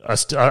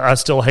I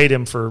still hate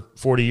him for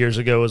 40 years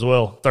ago as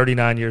well,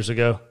 39 years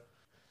ago.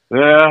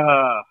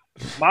 Yeah.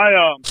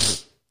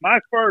 My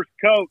first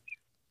coach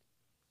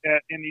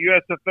in the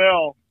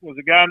USFL was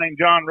a guy named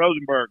John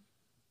Rosenberg,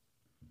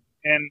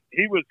 and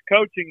he was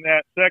coaching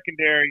that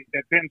secondary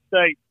at Penn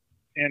State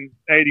in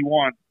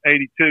 81,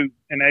 82,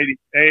 and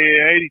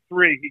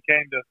 83. He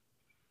came to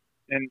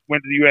and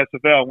went to the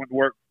USFL, went to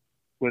work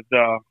with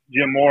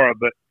Jim Mora.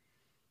 But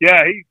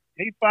yeah,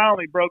 he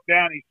finally broke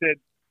down. He said,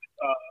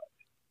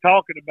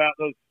 talking about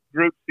those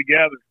groups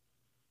together,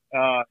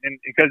 and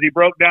because he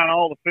broke down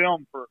all the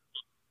film for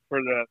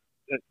the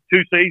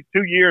 2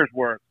 years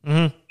worth.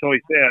 Mm-hmm. So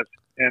he says.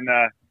 And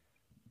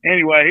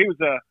anyway,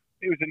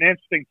 he was an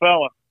interesting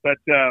fella, but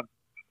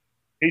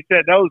he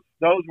said those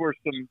were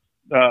some.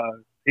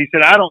 He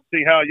said, I don't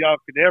see how y'all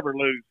could ever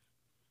lose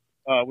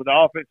with the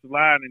offensive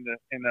line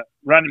in the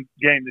running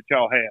game that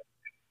y'all had.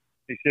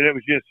 He said it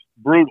was just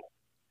brutal.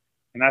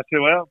 And I said,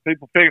 well,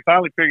 people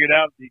finally figured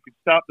out you could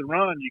stop the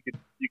run, you could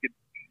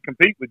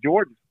compete with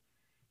Georgia,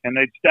 and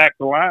they'd stack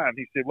the line.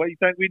 He said, what do you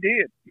think we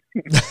did?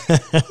 he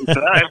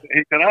said,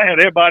 I had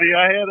everybody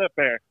I had up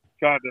there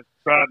trying to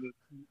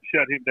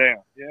shut him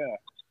down. Yeah.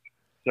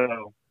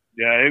 So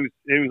yeah,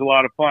 it was a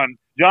lot of fun.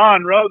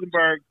 John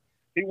Rosenberg,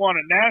 he won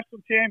a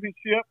national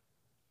championship,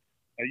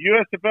 a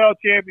USFL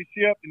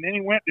championship, and then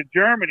he went to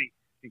Germany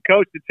and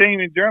coached the team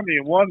in Germany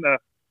and won the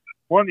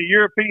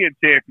European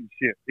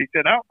championship. He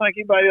said, I don't think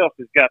anybody else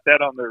has got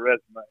that on their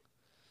resume.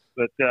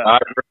 But I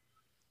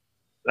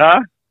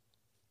agree.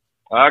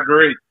 I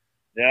agree.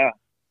 Yeah.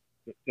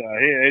 But,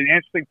 an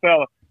interesting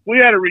fella. We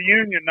had a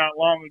reunion not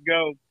long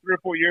ago, 3 or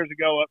 4 years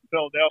ago up in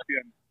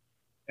Philadelphia,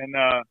 and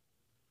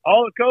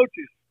all the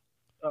coaches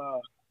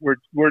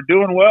were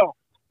doing well.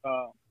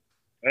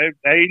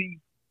 80,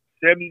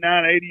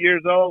 79, 80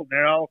 years old.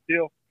 They're all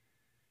still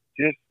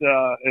just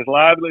as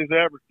lively as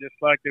ever, just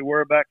like they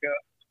were back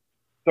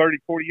 30,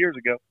 40 years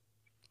ago.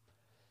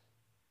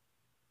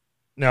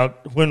 Now,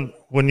 when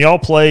y'all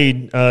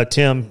played,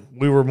 Tim,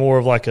 we were more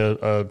of like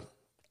a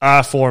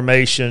I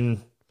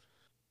formation.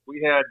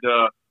 We had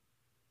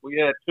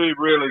two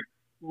really,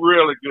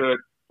 really good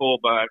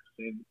fullbacks,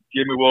 and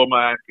Jimmy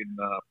Womack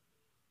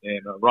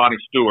and Ronnie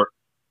Stewart.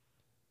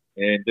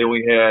 And then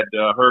we had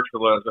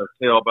Herschel as our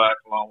tailback,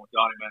 along with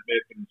Donnie Van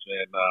Mickens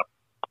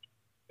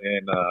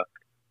and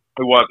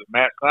who was it?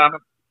 Matt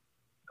Simon,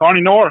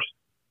 Carney Norris,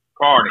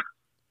 Carney.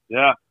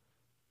 Yeah.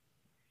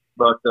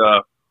 But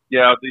the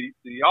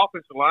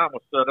offensive line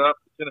was set up.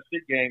 The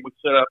Tennessee game we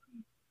set up,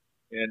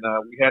 and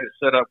we had it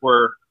set up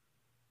where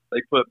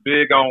they put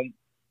big on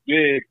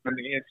big on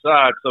the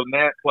inside. So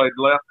Nat played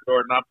left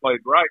guard and I played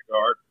right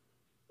guard.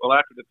 Well,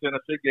 after the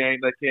Tennessee game,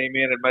 they came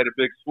in and made a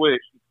big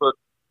switch and put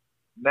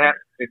Nat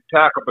and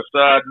tackle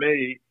beside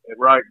me at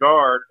right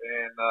guard,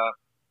 and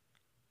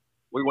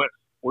we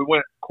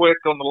went quick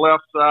on the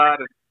left side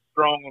and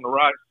strong on the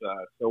right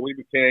side. So we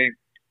became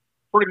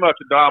pretty much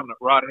a dominant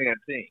right hand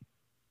team.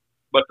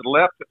 But the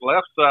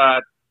left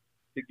side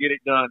could get it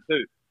done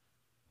too,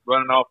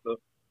 running off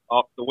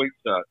the weak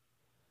side.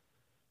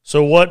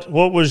 So what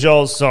was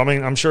y'all's? So I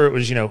mean, I'm sure it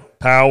was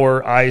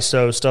power,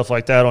 ISO, stuff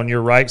like that on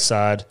your right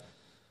side.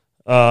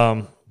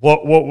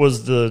 What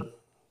was the?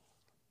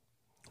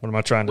 What am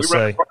I trying to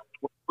say?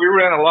 We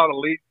ran a lot of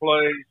lead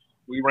plays.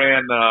 We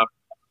ran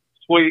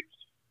sweeps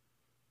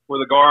where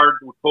the guards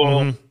would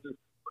pull,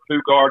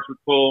 two guards would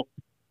pull,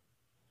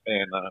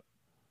 and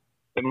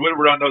we would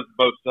run those on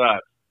both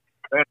sides.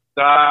 And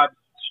dives,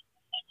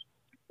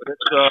 but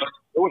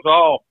it was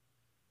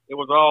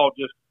all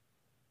just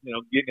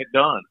getting it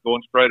done,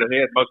 going straight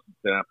ahead most of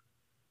the time.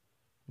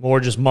 More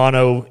just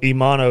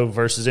mono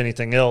versus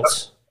anything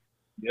else.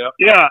 Yeah.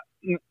 Yeah.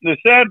 The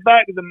sad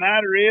fact of the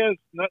matter is,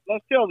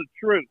 let's tell the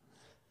truth.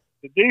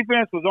 The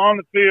defense was on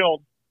the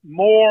field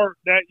more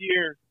that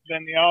year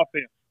than the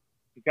offense.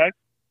 Okay?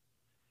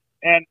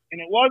 And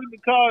it wasn't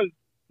because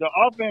the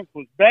offense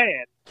was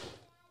bad.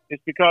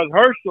 It's because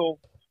Herschel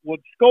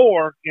would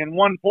score in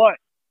one play.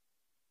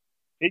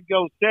 He'd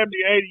go 70,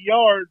 80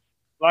 yards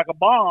like a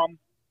bomb,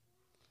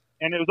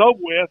 and it was over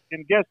with.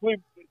 And guess all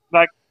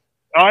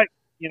right,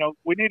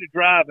 we need a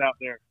drive out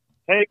there.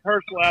 Take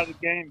Herschel out of the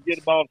game and get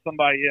the ball to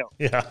somebody else.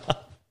 Yeah.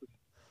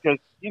 Because,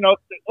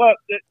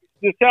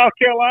 the South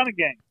Carolina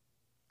game,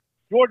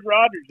 George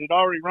Rogers had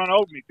already run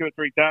over me 2 or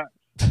 3 times.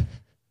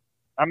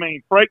 I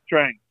mean, freight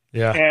train.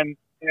 Yeah. And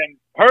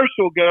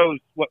Herschel goes,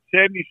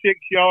 76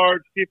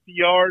 yards, 50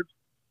 yards.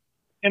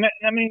 And,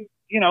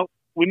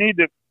 we need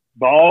to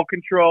ball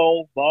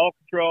control,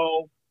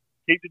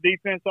 keep the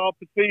defense off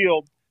the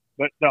field.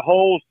 But the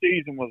whole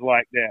season was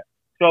like that.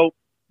 So,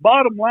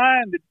 bottom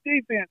line, the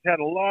defense had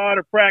a lot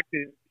of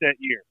practice that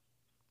year.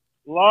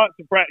 Lots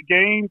of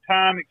game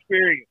time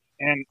experience.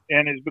 And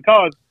it's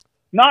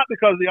not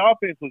because the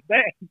offense was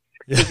bad.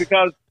 It's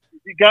because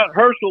you got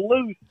Herschel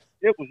loose,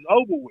 it was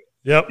over with.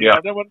 Yep. Yeah.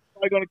 They weren't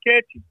going to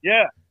catch him.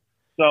 Yeah.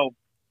 So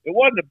it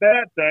wasn't a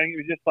bad thing. It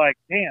was just like,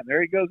 damn,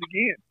 there he goes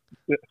again.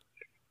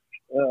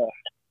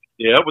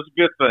 Yeah, it was a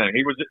good thing.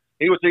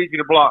 He was easy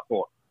to block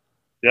for.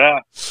 Yeah.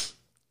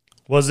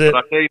 Was it?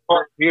 But I tell you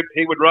what,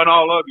 he would run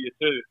all over you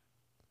too.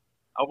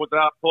 I was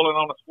out pulling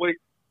on a sweep,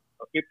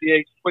 a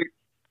 58 sweep,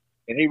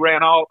 and he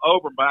ran all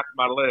over back of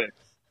my leg.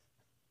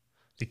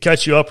 He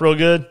cut you up real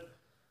good?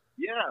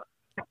 Yeah.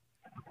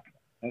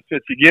 That's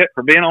what you get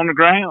for being on the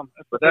ground.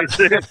 That's what they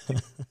said.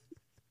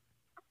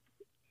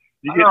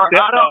 I don't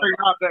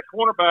knock that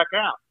cornerback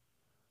out.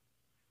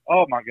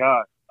 Oh, my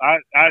God.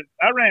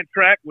 I ran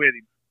track with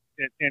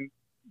him in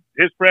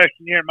his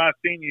freshman year, my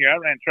senior year. I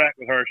ran track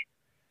with Herschel.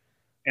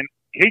 And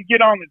he'd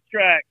get on the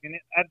track, and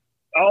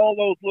all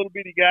those little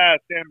bitty guys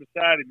stand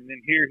beside him, and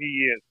then here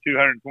he is,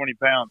 220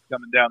 pounds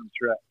coming down the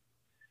track.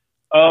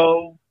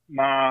 Oh,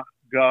 my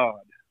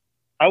God.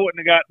 I wouldn't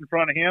have got in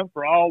front of him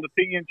for all the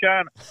tea in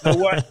China. You know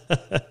what?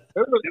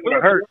 It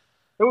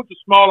was a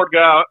smaller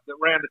guy that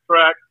ran the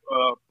track,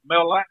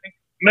 Mel Latney.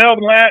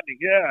 Melvin Latney,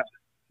 yeah.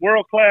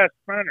 World-class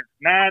sprinter.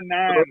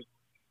 9'9",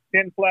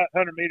 10-flat,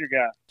 100-meter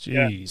guy.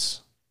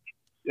 Jeez.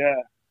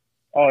 Yeah.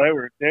 Oh,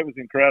 it was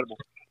incredible.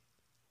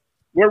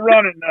 We're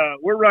running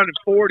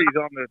 40s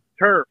on the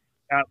turf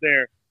out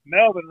there.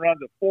 Melvin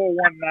runs a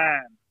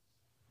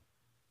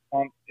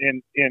 4.19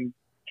 in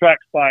track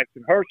spikes,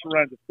 and Herschel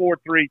runs a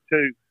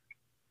 4.32,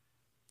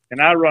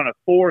 and I run a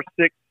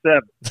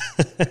 4.67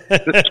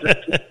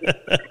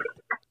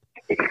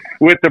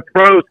 with the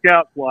pro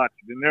scouts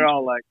watching, and they're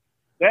all like,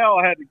 they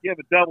all had to give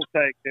a double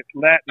take at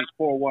Latney's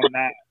 4.19.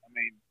 I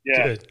mean,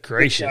 yeah. Good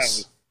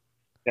gracious.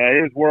 Yeah,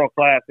 he was world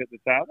class at the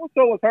time. Well,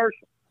 so was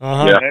Herschel.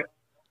 Uh-huh.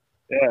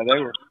 Yeah, they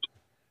were.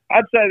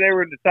 I'd say they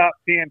were in the top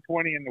 10,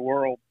 20 in the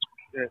world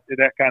at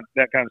that kind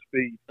of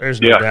speed. There's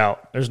no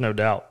doubt. There's no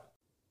doubt.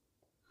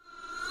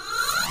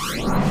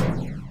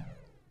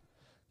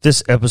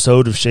 This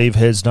episode of Shave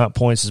Heads Not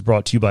Points is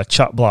brought to you by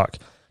Chop Block.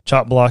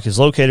 Chop Block is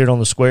located on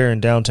the square in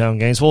downtown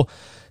Gainesville.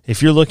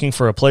 If you're looking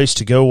for a place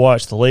to go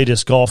watch the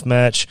latest golf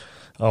match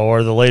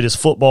or the latest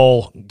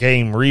football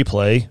game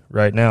replay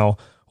right now,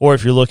 or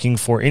if you're looking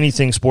for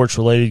anything sports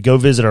related, go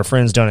visit our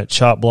friends down at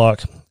Chop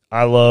Block.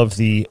 I love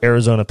the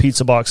Arizona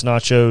Pizza Box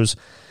nachos,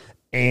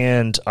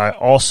 and I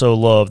also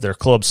love their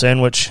club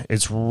sandwich.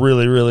 It's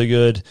really, really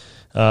good.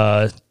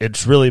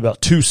 It's really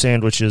about 2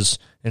 sandwiches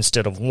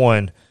instead of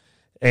 1.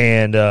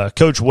 And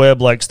Coach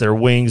Webb likes their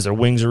wings. Their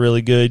wings are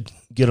really good.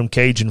 Get them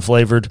Cajun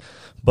flavored.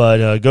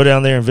 But go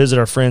down there and visit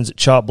our friends at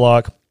Chop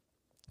Block.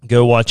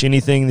 Go watch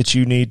anything that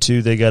you need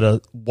to. They got a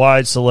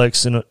wide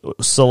selection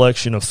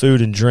of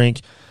food and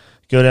drink.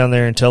 Go down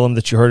there and tell them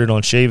that you heard it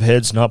on Shave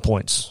Heads, Not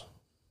Points.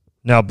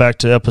 Now back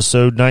to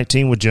episode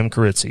 19 with Jim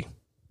Carizzi.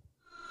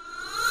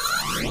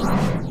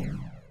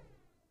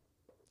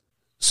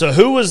 So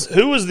who was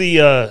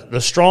the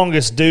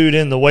strongest dude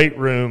in the weight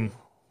room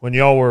when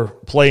y'all were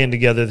playing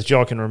together that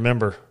y'all can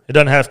remember? It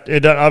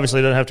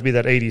obviously doesn't have to be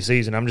that 80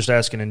 season. I'm just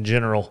asking in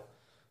general.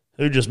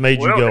 Who just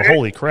made you go,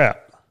 holy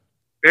crap?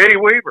 Eddie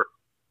Weaver.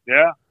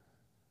 Yeah.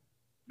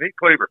 Meat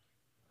Cleaver.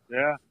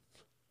 Yeah.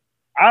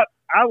 I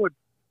would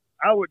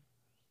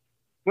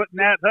put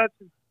Nat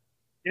Hudson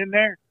in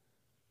there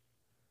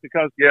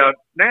because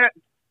Nat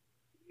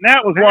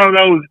was one of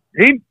those.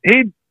 He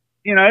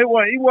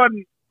he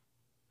wasn't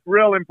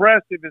real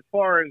impressive as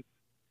far as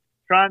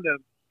trying to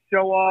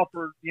show off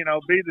or be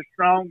the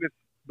strongest.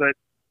 But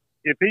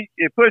if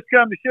push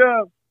come to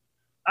shove,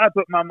 I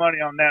put my money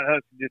on Nat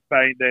Hudson just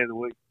about any day of the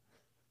week.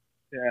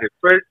 Yeah,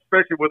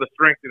 especially with the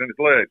strength in his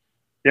legs.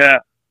 Yeah,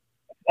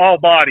 all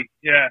body.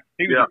 Yeah,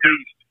 he was a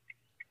beast.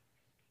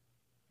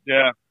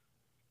 Yeah.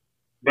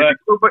 But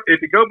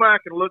if you go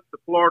back and look at the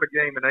Florida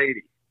game in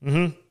 '80,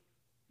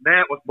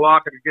 Nat was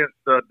blocking against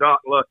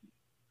Doc Lucky.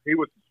 He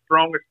was the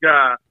strongest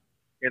guy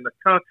in the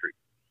country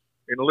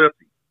in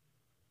lifting.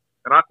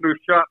 And I threw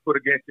shot put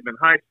against him in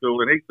high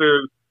school, and he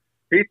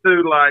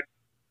threw like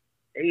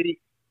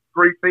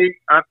 83 feet.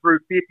 I threw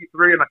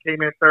 53, and I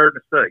came in third in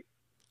the state.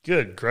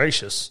 Good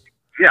gracious!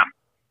 Yeah,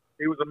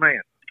 he was a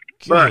man.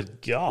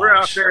 Good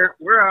gosh.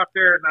 We're out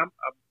there, and I'm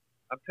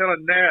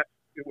telling Nat,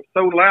 it was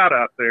so loud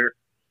out there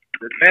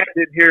that Nat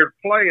didn't hear him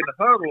play in the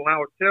huddle, and I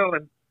was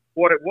telling him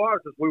what it was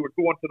as we were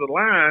going to the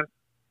line,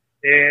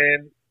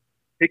 and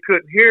he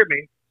couldn't hear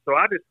me, so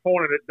I just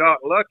pointed at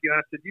Doc Lucky, and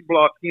I said, "You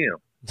block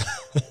him."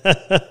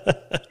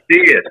 He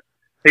did.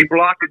 He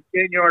blocked him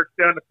 10 yards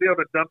down the field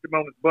and dumped him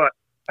on his butt.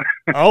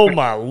 Oh,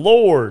 my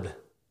Lord.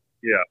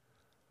 Yeah.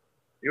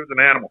 He was an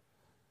animal.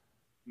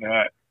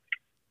 Right.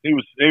 He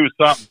was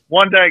something.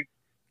 One day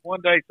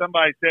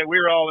somebody said, we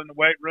were all in the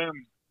weight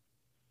room.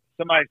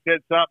 Somebody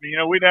said something,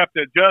 we'd have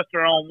to adjust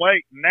our own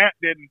weight. And Nat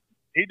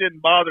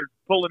didn't bother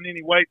pulling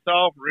any weights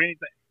off or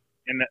anything.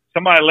 And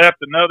somebody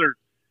left another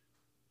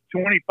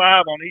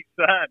 25 on each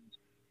side.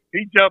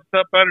 He jumps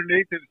up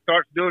underneath it and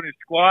starts doing his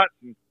squats,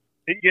 and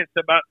he gets to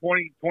about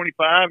 20,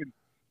 25, and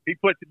he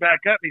puts it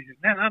back up. And he says,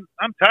 "Man,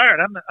 I'm tired.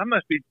 I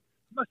must need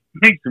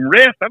some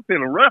rest. I'm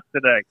feeling rough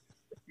today."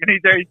 And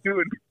he's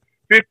doing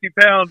 50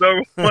 pounds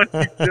over what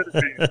he should have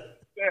been.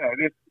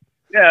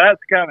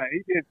 That's kind of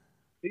he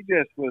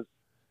was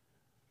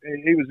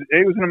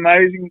an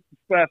amazing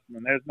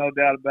specimen. There's no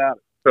doubt about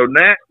it. So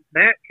Nat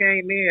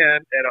came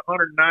in at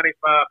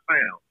 195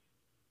 pounds.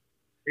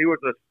 He was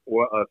a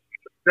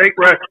state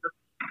wrestler.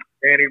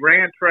 And he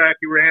ran track.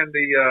 He ran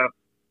the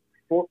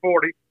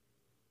 440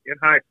 in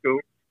high school,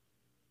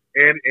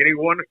 and he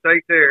won the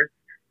state there.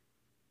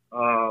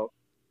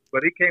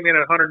 But he came in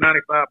at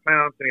 195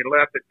 pounds, and he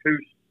left at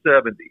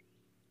 270.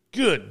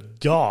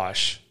 Good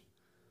gosh!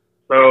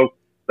 So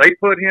they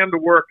put him to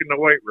work in the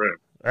weight room.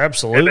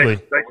 Absolutely.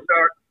 And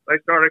they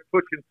started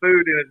pushing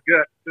food in his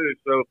guts too.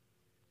 So,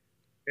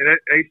 and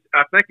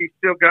I think he's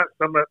still got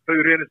some of that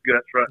food in his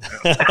guts right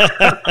now.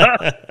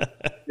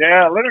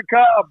 Yeah, Leonard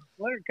Cobb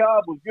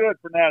was good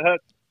for Nat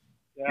Hudson.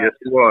 Yeah. Yes,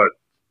 he was.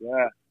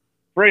 Yeah.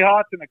 3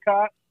 hots in a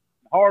cot,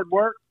 hard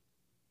work.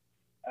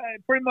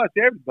 Pretty much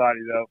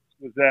everybody, though,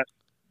 was that,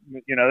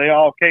 they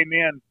all came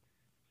in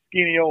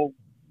skinny old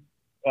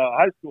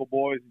high school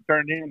boys and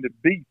turned it into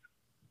beef.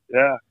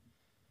 Yeah.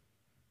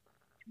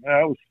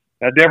 That was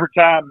a different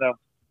time, though.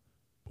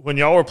 When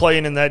y'all were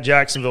playing in that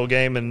Jacksonville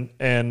game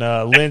and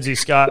Lindsey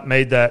Scott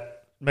made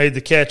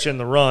the catch and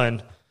the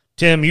run,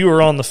 Tim, you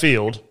were on the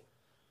field.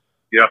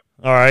 Yeah.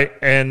 All right.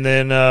 And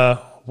then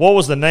what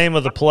was the name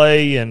of the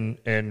play and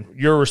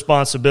your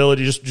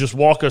responsibility? Just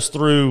walk us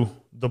through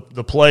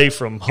the play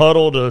from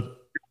huddle to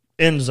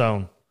end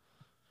zone.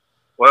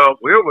 Well,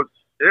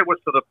 it was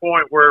to the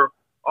point where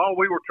all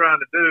we were trying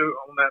to do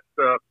on that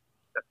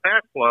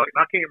pass play, and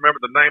I can't remember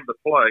the name of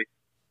the play.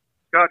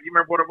 Scott, do you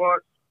remember what it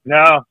was?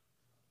 No.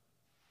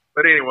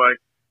 But anyway,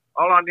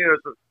 all I knew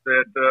is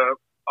that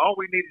all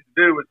we needed to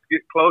do was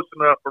get close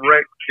enough for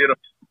Rex to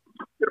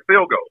get a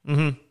field goal.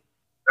 Mm-hmm.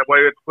 That way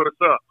it put us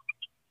up.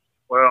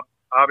 Well,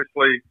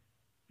 obviously,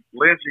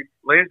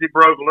 Lindsey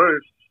broke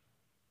loose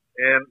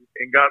and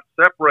got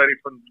separated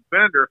from the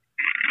defender,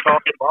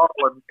 caught the ball,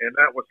 and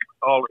that was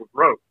all it was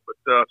broke. But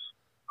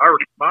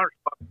my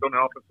response on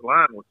the offensive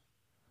line was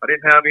I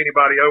didn't have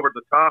anybody over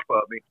the top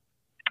of me,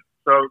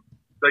 so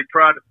they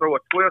tried to throw a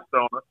twist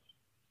on us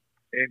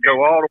and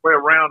go all the way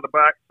around the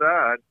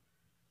backside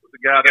with the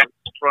guy that was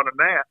in front of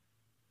Nat.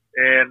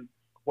 And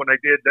when they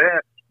did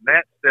that,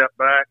 Nat stepped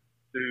back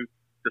to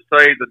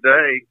save the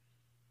day,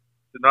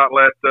 to not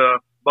let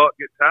Buck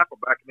get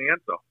tackled back in the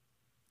end zone.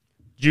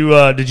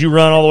 Did you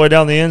run all the way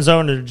down the end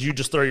zone, or did you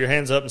just throw your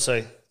hands up and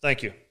say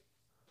thank you?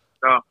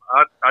 No,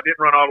 I didn't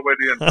run all the way to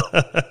the end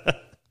zone.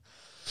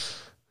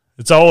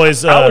 It's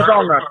always. I was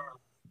on the.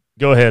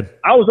 Go ahead.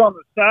 I was on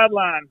the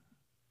sideline,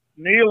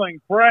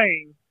 kneeling,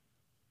 praying,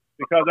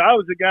 because I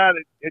was the guy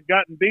that had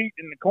gotten beat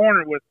in the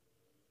corner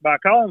by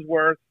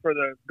Collinsworth for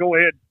the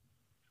go-ahead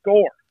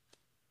score.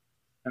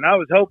 And I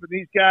was hoping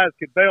these guys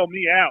could bail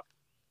me out.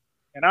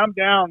 And I'm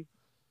down,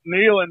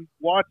 kneeling,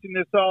 watching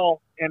this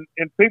all, and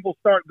people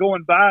start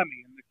going by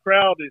me, and the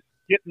crowd is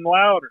getting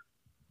louder.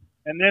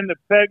 And then the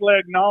peg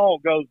leg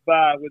Nall goes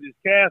by with his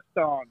cast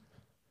on,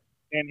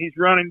 and he's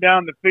running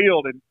down the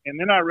field. And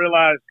then I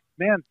realized,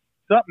 man,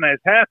 something has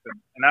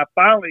happened. And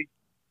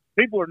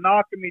people are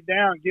knocking me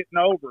down, getting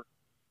over.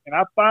 And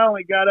I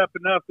finally got up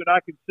enough that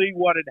I could see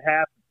what had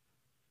happened.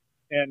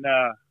 And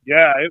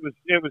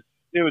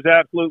it was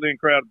absolutely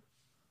incredible.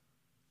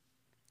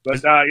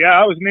 But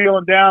I was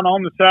kneeling down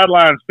on the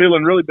sidelines,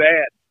 feeling really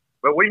bad.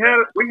 But we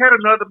had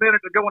another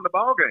minute to go in the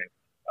ball game.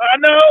 I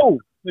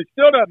know. It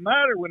still doesn't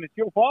matter when it's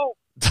your fault.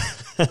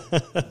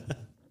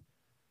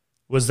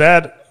 Was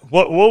that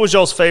what was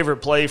y'all's favorite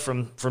play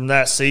from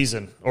that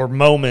season or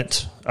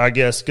moment? I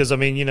guess because I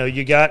mean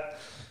you got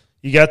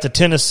the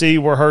Tennessee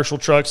where Herschel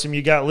trucks him.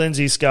 You got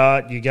Lindsey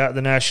Scott. You got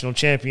the national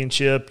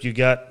championship. You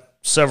got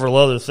several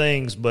other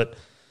things. But,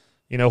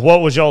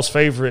 what was y'all's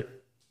favorite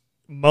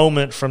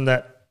moment from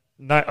that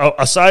night,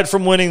 aside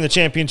from winning the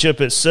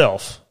championship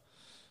itself?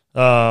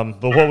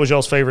 But what was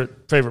y'all's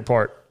favorite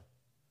part?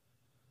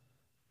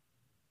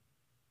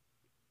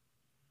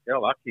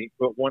 Hell, I can't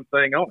put one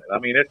thing on it. I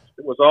mean, it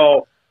was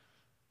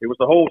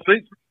the whole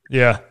season.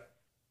 Yeah.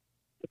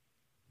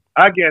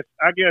 I guess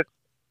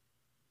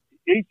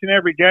each and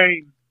every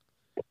game,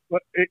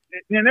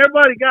 and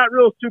everybody got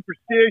real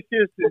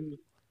superstitious, and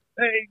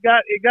it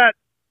got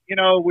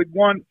we'd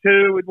won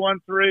 2, we'd won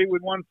 3,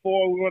 we'd won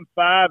 4, we won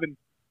 5, and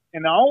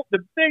the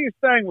biggest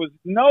thing was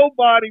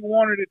nobody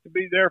wanted it to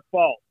be their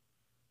fault.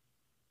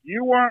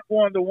 You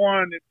weren't the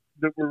one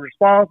that were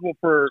responsible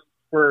for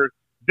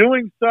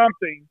doing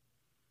something,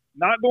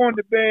 not going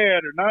to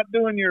bed or not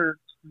doing your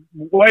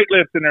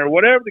weightlifting or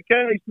whatever the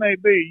case may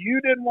be.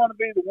 You didn't want to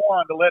be the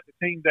one to let the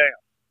team down.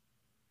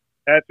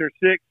 After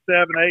 6,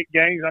 7, 8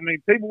 games, I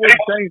mean, people wouldn't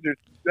change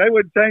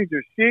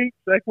their sheets.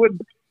 They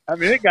wouldn't. I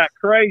mean, it got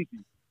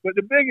crazy. But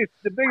the biggest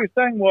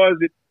thing was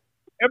that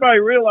everybody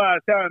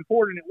realized how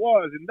important it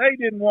was, and they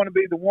didn't want to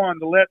be the one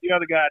to let the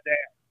other guy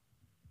down.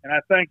 And I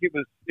think it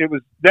was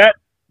that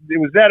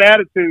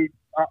attitude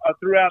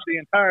throughout the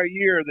entire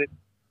year that.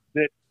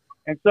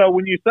 And so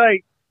when you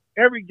say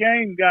every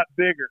game got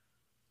bigger,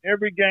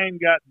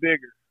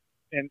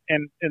 and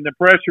the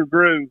pressure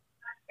grew,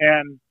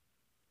 and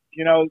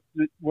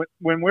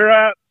when we're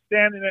out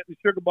standing at the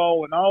Sugar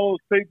Bowl and all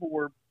those people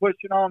were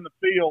pushing on the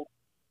field,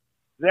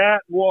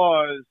 that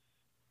was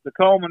the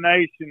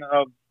culmination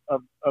of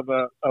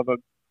a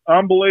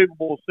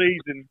unbelievable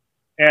season.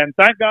 And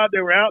thank God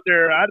they were out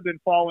there. I'd have been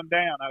falling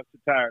down. I was so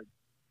tired.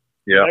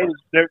 Yeah,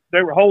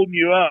 they were holding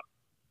you up.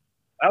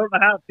 I don't know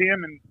how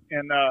Tim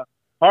and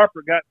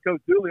Harper got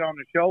Coach Dooley on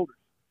their shoulders.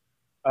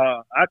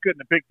 I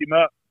couldn't have picked him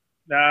up.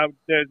 No,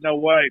 there's no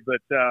way.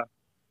 But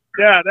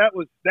that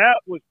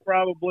was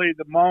probably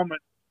the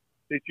moment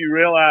that you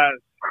realize,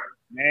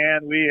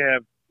 man, we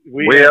have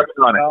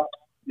done it.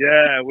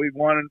 Yeah, we've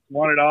won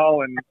it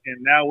all, and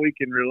now we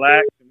can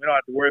relax and we don't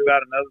have to worry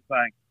about another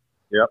thing.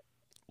 Yep.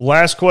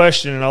 Last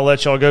question, and I'll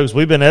let y'all go because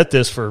we've been at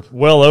this for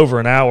well over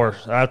an hour.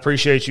 I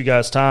appreciate you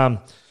guys' time.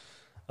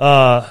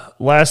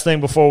 Last thing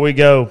before we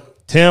go,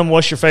 Tim,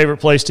 what's your favorite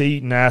place to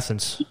eat in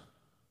Athens?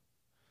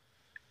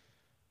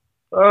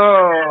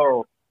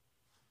 Oh,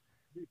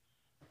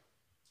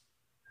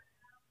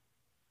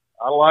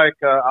 I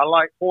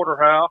like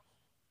Porterhouse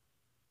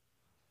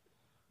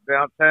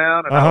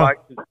downtown, and I Uh-huh. like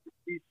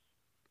Tzatziki's.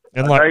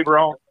 And My like, neighbor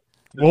on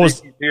what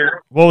was Tzatziki's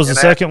here. what was the in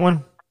second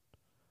one?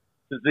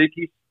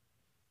 Tzatziki's,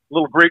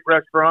 little Greek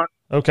restaurant,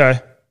 Okay.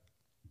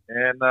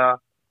 and I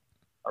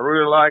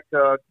really like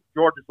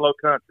George's Low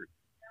Country.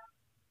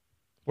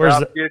 Where's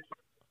South the? Kitchen.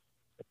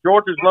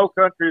 George's Low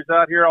Country is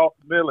out here off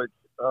the Village,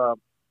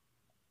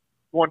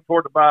 going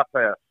toward the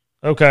bypass.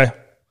 Okay.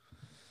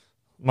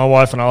 My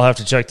wife and I'll have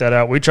to check that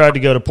out. We tried to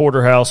go to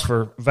Porterhouse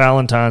for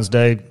Valentine's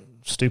Day.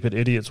 Stupid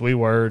idiots we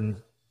were,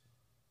 and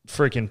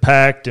freaking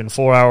packed and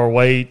 4-hour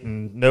wait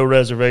and no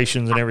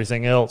reservations and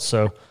everything else.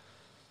 So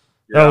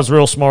that Yeah. was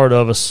real smart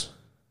of us.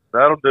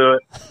 That'll do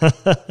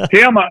it.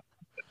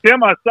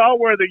 Tim, I saw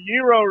where the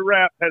Euro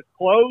Wrap has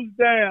closed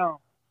down.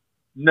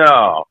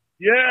 No.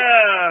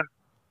 Yeah.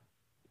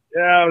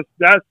 Yeah,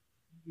 that's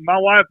my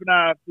wife and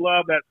I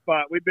love that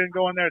spot. We've been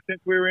going there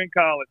since we were in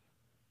college.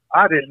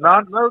 I did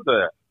not know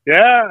that.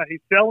 Yeah,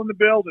 he's selling the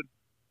building.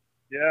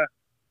 Yeah.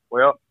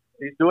 Well,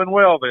 he's doing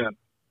well then.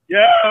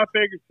 Yeah, I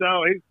figured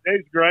so. He's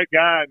a great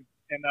guy.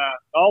 And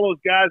all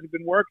those guys have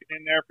been working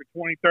in there for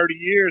 20, 30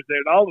 years.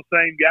 They're all the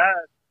same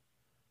guys.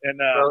 And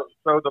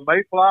So the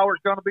Mayflower's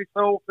going to be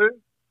sold too?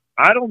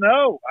 I don't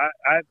know.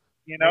 I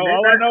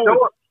all I know is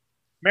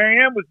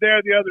Marianne was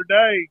there the other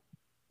day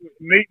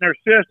meeting her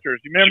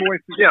sisters. You remember when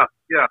she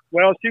Yeah.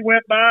 Well, she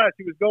went by.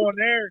 She was going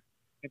there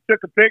and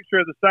took a picture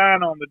of the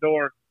sign on the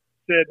door.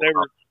 Said they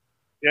were,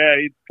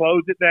 he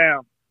closed it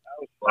down.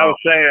 I was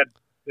sad.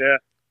 Yeah.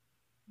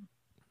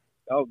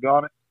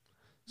 Doggone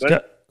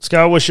it.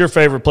 Scott, what's your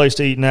favorite place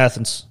to eat in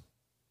Athens?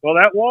 Well,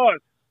 that was.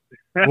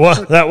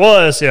 Well, that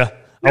was, yeah.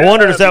 I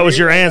wondered if that was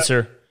your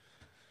answer.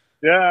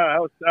 Yeah, I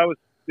was.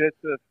 It's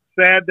a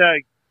sad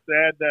day.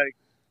 Sad day.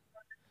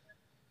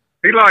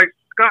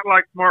 Scott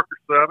likes Marker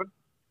 7.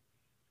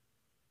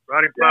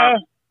 Right in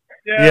front.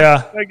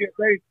 Yeah.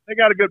 They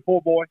got a good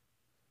pool boy.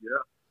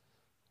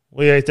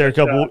 We ate there a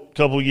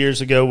couple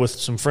years ago with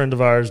some friend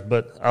of ours,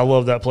 but I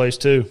love that place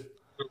too.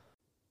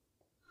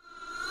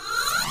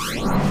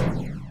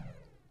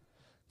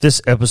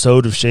 This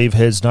episode of Shave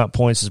Heads Not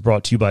Points is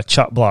brought to you by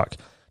Chop Block.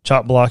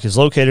 Chop Block is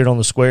located on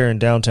the square in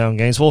downtown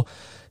Gainesville.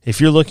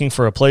 If you're looking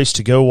for a place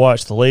to go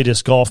watch the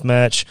latest golf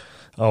match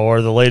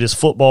or the latest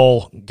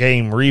football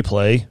game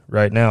replay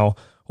right now,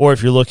 or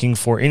if you're looking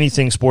for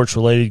anything sports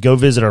related, go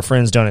visit our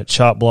friends down at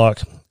Chop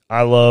Block.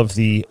 I love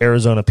the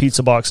Arizona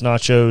Pizza Box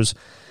nachos,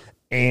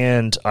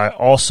 and I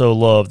also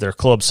love their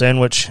club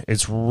sandwich.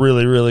 It's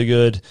really, really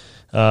good.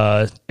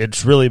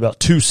 It's really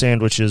about 2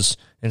 sandwiches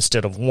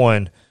instead of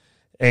 1.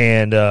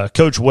 And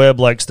Coach Webb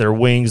likes their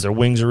wings. Their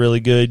wings are really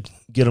good.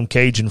 Get them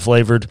Cajun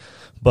flavored.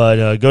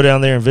 But go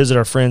down there and visit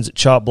our friends at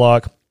Chop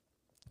Block.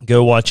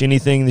 Go watch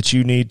anything that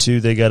you need to.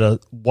 They got a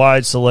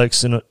wide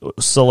selection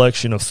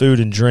of food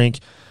and drink.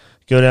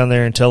 Go down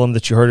there and tell them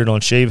that you heard it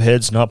on Shave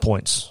Heads, Not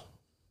Points.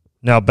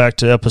 Now back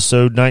to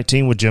episode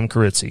 19 with Jim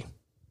Carizzi.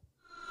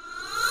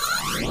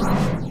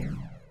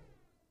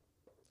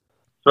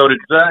 So did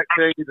Zach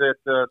tell you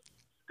that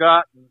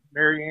Scott and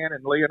Marianne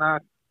and Lee and I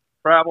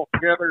travel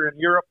together in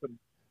Europe? And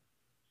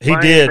He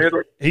Spain, did.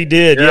 Italy? He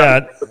did,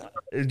 Yeah.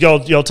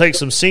 Y'all take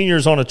some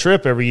seniors on a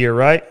trip every year,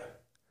 right?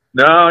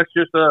 No, it's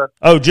just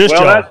Just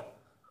Well, y'all.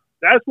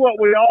 That's what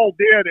we all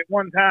did at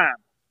one time.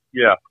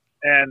 yeah.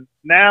 And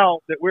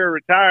now that we're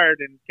retired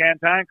and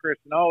cantankerous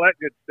and all that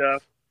good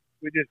stuff,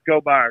 we just go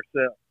by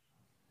ourselves.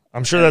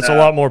 I'm sure that's a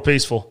lot more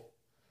peaceful.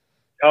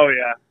 Oh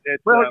yeah.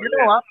 It's, Well,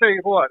 I'll tell you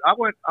what. I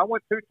went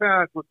 2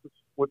 times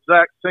with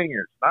Zach's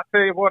seniors. I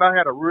tell you what, I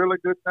had a really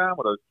good time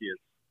with those kids.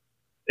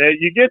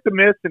 you get to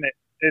missing it.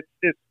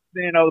 It's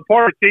the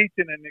part of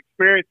teaching and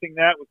experiencing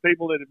that with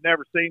people that have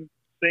never seen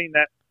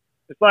that.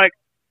 It's like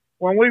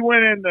when we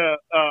went into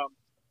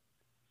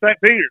St.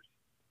 Peter's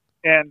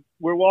and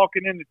we're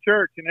walking into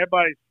church and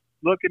everybody's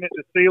looking at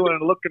the ceiling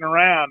and looking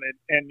around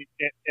and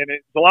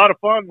it's a lot of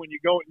fun when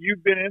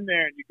you've been in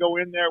there and you go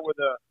in there with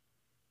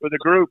a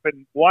group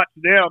and watch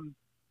them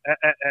and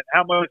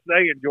how much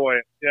they enjoy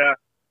it. Yeah.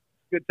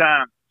 Good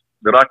time.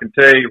 But I can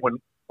tell you when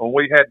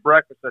we had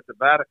breakfast at the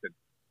Vatican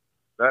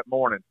that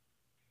morning,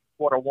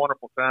 what a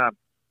wonderful time.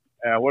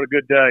 What a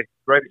good day.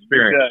 Great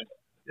experience.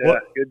 Good day. Yeah,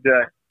 good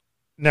day.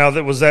 Now,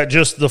 was that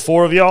just the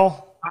 4 of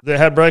y'all that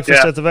had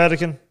breakfast at the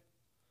Vatican?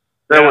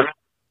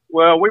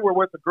 Well, we were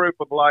with a group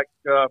of like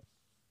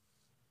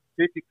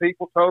 50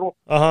 people total,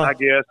 I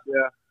guess,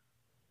 yeah.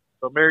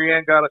 So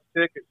Marianne got us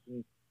tickets,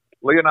 and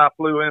Lee and I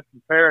flew in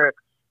from Paris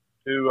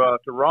to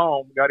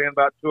Rome. Got in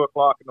about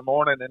 2:00 in the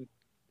morning, and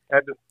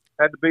had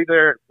to be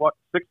there at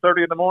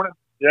 6:30 in the morning.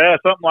 Yeah,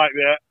 something like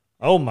that.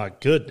 Oh my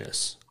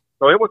goodness!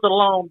 So it was a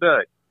long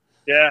day.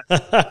 Yeah,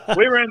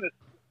 we were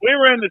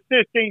in the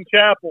Sistine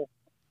Chapel,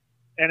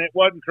 and it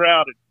wasn't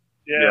crowded.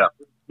 Yeah.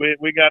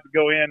 We got to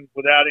go in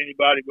without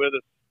anybody with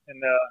us,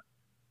 and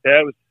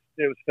it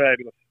was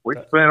fabulous. We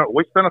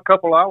spent a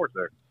couple hours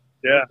there.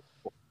 Yeah.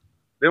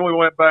 Then we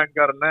went back and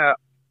got a nap.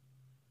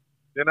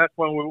 Then that's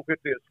when we hit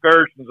the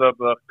excursions of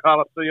the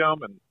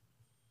Colosseum and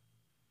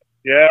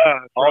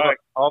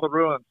all the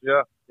ruins.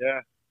 Yeah.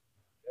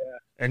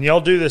 And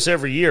y'all do this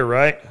every year,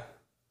 right?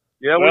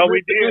 Yeah, Well,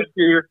 we did this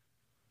year.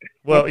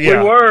 Well, We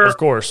yeah, were. of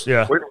course,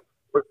 yeah.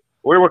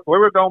 We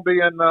were going to be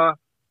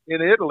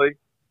in Italy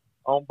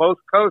on both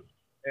coasts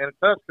and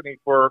Tuscany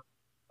for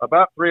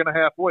about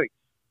 3.5 weeks.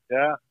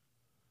 Yeah.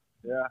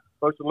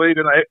 Supposed to leave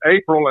in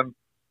April and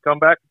come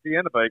back at the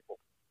end of April.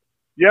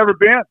 You ever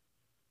been?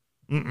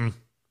 Mm-mm.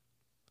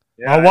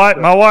 Yeah,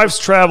 My wife's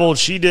traveled.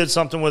 She did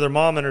something with her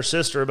mom and her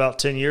sister about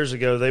 10 years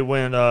ago. They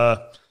went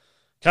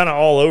kind of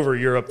all over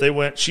Europe.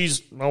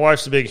 My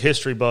wife's a big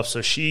history buff,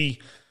 so she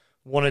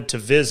wanted to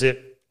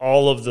visit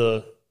all of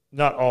the,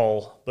 not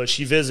all, but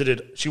she went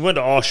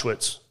to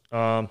Auschwitz.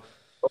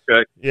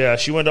 Okay. Yeah,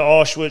 she went to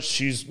Auschwitz.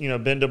 She's,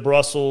 been to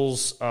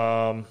Brussels.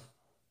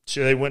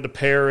 They went to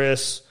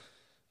Paris.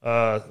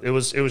 It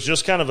was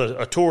just kind of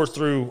a tour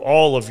through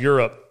all of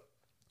Europe,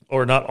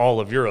 or not all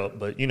of Europe,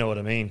 but you know what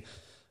I mean.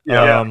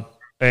 Yeah.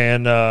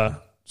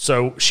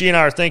 So she and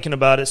I are thinking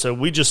about it. So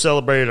we just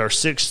celebrated our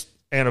 6th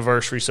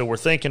anniversary. So we're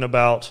thinking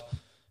about,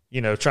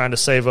 trying to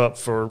save up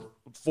for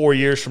 4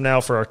 years from now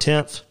for our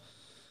 10th.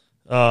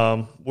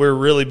 We're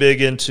really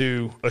big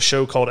into a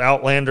show called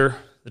Outlander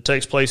that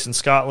takes place in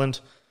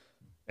Scotland.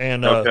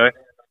 And, Okay.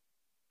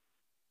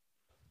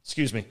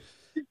 excuse me.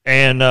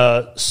 And,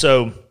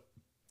 so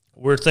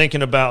we're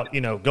thinking about,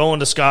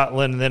 going to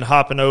Scotland and then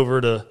hopping over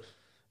to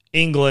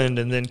England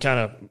and then kind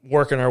of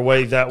working our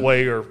way that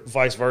way, or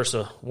vice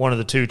versa, one of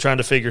the two, trying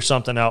to figure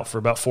something out for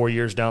about 4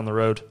 years down the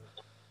road.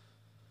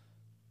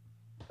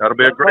 That'll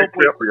be a great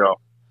trip for y'all.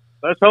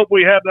 Let's hope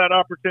we have that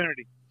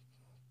opportunity.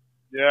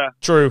 Yeah.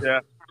 True. Yeah.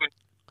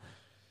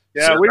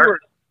 So We were.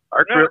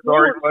 Our Yeah, trip's we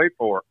already paid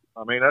for.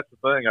 I mean, that's the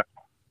thing.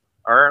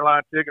 Our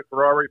airline tickets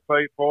were already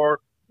paid for.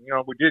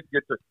 We did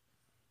get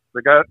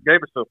they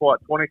gave us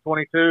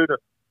 2022 to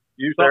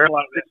use their Something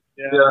like that.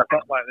 Yeah,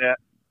 something like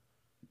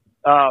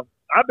that.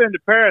 I've been to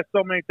Paris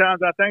so many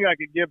times, I think I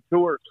could give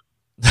tours.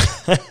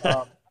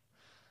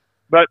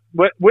 But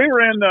we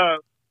were in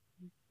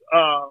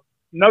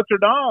Notre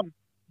Dame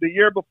the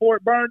year before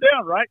it burned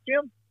down, right,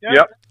 Kim? Yeah.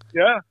 Yep.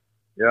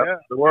 Yeah.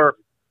 They were.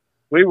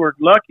 We were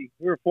lucky.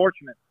 We were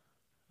fortunate.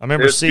 I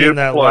remember It's seeing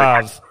that beautiful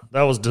place.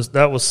 live.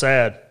 That was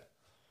sad.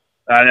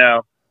 I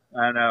know.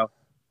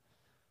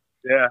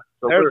 Yeah.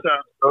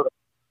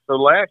 So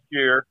last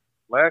year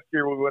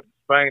we went to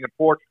Spain and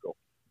Portugal,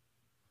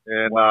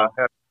 and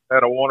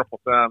had a wonderful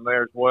time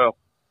there as well.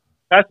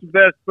 That's the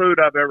best food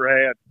I've ever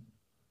had.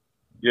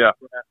 Yeah.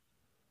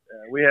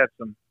 We had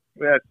some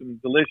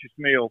delicious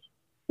meals.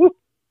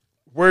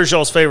 Where's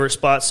y'all's favorite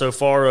spot so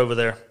far over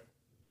there?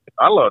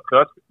 I love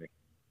Tuscany.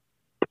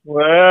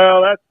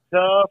 Well, that's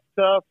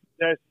tough.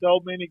 There's so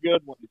many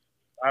good ones.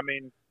 I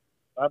mean,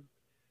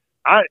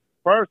 I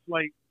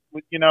personally,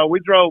 we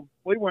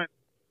went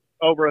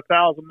over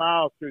 1,000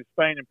 miles through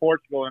Spain and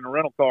Portugal in a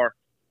rental car,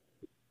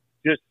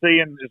 just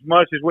seeing as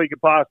much as we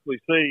could possibly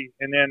see.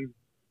 And then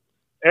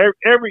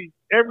every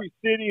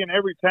city and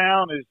every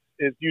town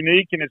is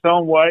unique in its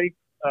own way.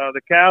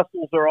 The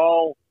castles are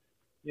all,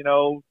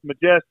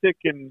 majestic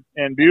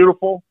and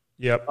beautiful.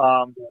 Yep.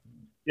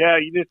 Yeah,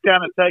 you just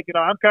kind of take it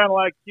on. I'm kind of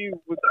like you.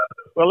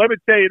 Well, let me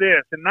tell you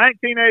this. In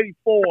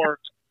 1984,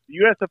 the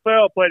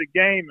USFL played a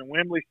game in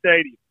Wembley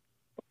Stadium.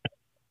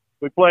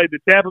 We played the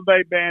Tampa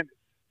Bay Bandits.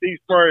 Steve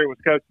Spurrier was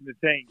coaching the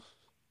team.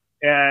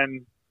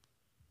 And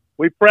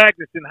we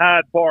practiced in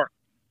Hyde Park.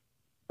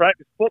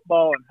 Practiced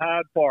football in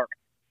Hyde Park.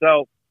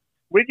 So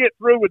we get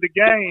through with the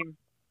game,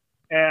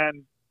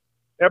 and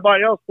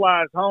everybody else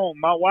flies home.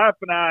 My wife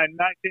and I, in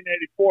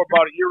 1984,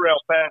 bought a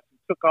Eurail pass and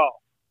took off.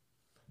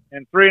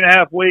 In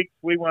 3.5 weeks,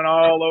 we went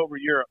all over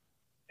Europe,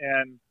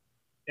 and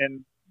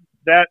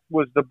that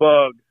was the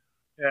bug.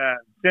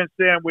 Since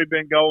then, we've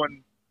been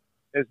going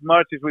as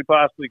much as we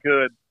possibly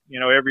could.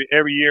 Every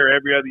year,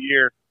 every other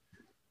year,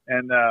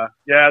 and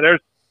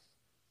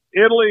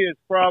Italy is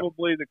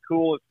probably the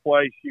coolest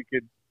place you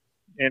could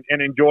and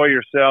enjoy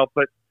yourself.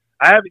 But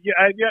I've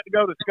yet to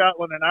go to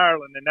Scotland and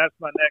Ireland, and that's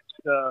my next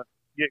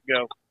get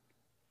go.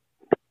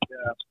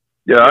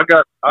 Yeah, I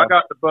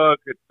got the bug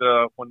at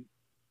when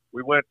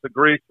we went to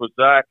Greece with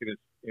Zach and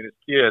his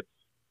kids,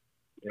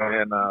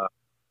 and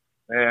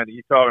man,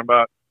 you talking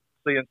about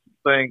seeing some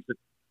things that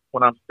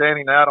when I'm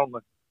standing out on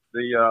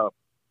the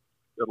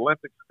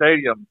Olympic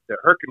Stadium that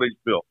Hercules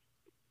built,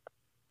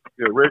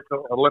 the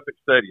original Olympic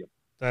Stadium.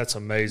 That's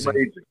amazing.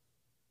 Amazing.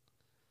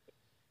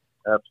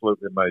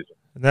 Absolutely amazing.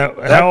 Now,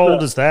 how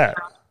old is that?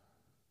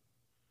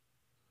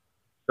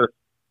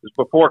 It's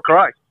before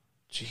Christ.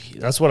 Gee,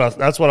 that's what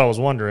I was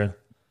wondering.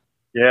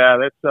 Yeah,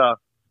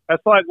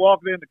 that's like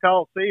walking in the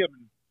Coliseum.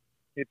 And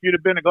if you'd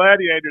have been a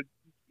gladiator,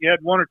 you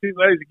had 1 or 2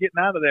 ways of getting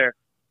out of there.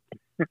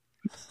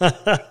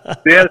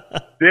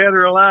 dead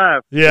or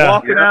alive. Yeah.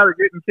 Walking out or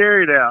getting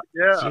carried out.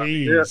 Yeah.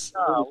 Jeez.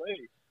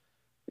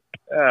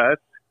 Yeah,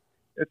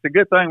 it's a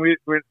good thing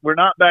we're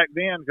not back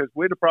then, because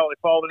we'd have probably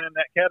fallen in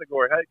that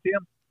category. Hey,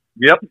 Tim?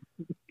 Yep.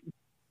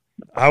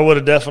 I would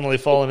have definitely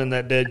fallen in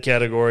that dead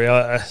category.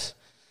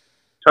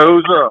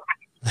 Toes up.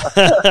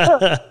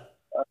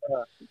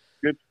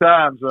 Good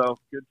times, though.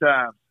 Good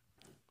times.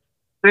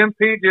 Tim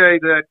PJ,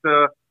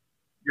 that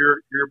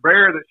your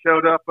bear that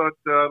showed up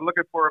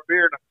looking for a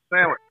beer and a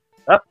sandwich.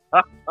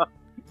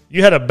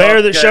 You had a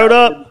bear that showed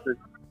up?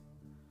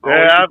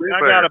 Yeah, I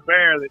got a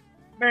bear that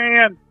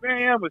man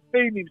was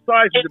feeding him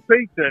slices of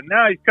pizza, and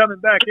now he's coming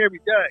back every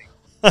day.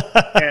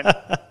 And,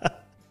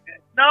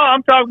 no,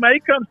 I'm talking about he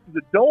comes to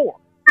the door.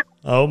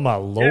 Oh my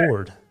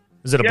Lord! Yeah.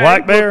 Is it a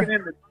black bear?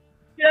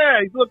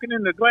 He's looking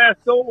in the glass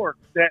door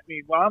at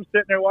me while I'm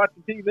sitting there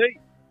watching TV,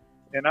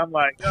 and I'm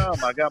like, oh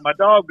my God, my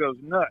dog goes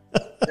nuts.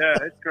 Yeah,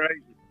 it's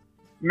crazy.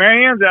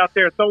 Marianne's out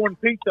there throwing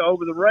pizza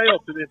over the rail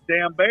to this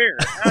damn bear.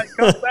 Now he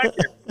comes back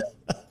every day.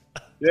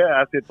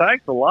 Yeah, I said,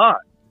 thanks a lot.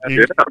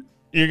 You're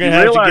going to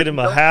have to get him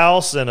a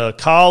house and a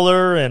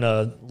collar and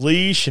a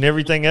leash and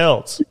everything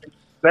else.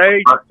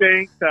 They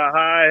stink to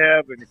high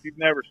heaven. If you've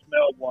never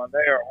smelled one,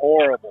 they are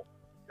horrible.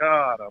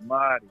 God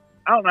almighty.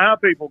 I don't know how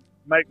people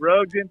make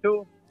rugs into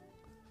them.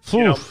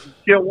 You know,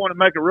 still want to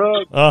make a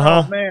rug.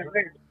 Uh-huh. Oh, man,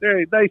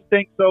 they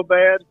stink so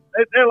bad.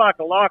 They're like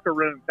a locker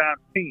room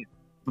times 10.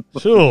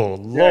 Oh,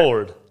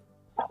 Lord.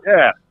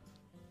 Yeah.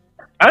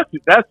 That's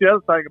the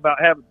other thing about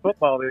having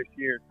football this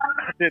year.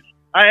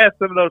 I asked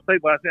some of those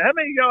people, I said, how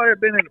many of y'all ever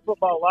been in a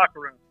football locker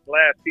room for the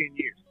last 10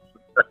 years?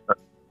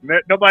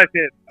 Nobody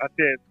said. I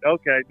said,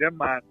 okay, never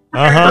mind.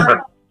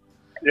 Uh-huh.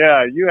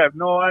 Yeah, you have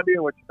no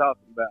idea what you're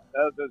talking about.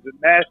 That's the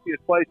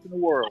nastiest place in the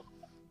world.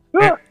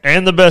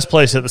 And the best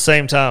place at the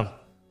same time.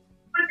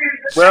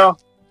 Well,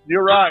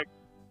 you're right.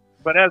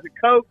 But as a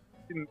coach,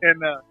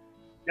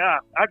 yeah,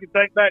 I can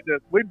think back to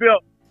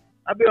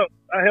I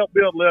helped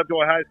build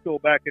Lovejoy High School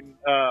back in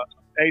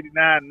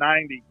 89,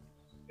 90,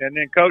 and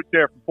then coached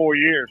there for 4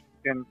 years.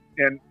 And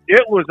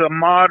it was a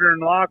modern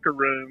locker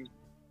room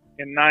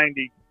in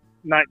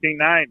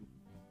 1990,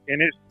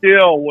 and it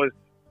still was,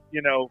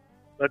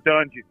 a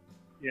dungeon.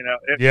 They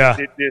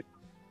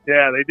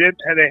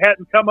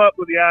hadn't come up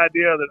with the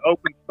idea that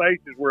open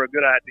spaces were a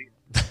good idea,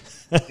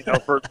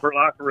 for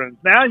locker rooms.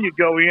 Now you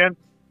go in,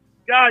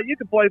 God, you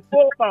can play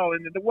football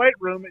in the weight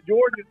room at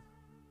Georgia.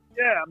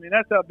 Yeah, I mean,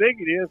 that's how big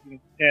it is.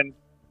 And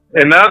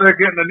now they're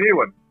getting a new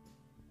one.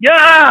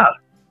 Yeah,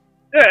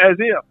 as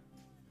if.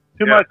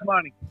 Too much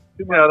money.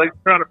 Yeah, they're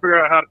trying to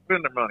figure out how to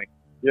spend their money.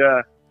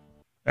 Yeah.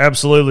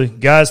 Absolutely.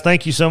 Guys,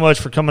 thank you so much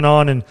for coming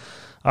on, and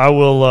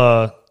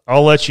I'll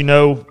let you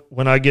know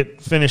when I get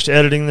finished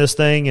editing this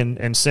thing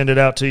and send it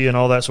out to you and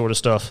all that sort of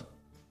stuff.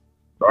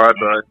 All right,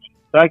 bud.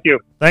 Thank you.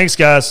 Thanks,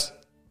 guys.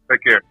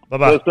 Take care.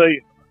 Bye-bye. We'll see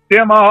you.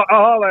 Tim, I'll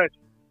holler at you.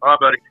 All right,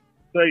 buddy.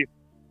 See you.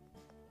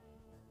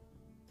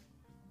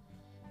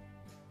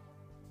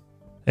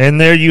 And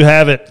there you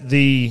have it,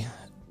 the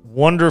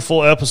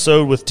wonderful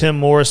episode with Tim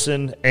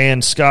Morrison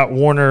and Scott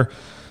Warner,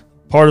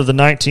 part of the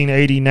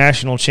 1980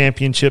 National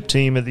Championship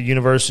team at the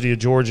University of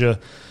Georgia,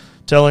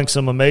 telling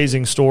some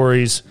amazing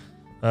stories,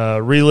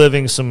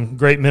 reliving some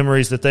great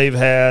memories that they've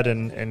had,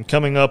 and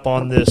coming up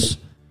on this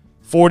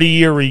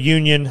 40-year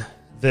reunion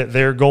that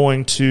they're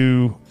going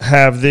to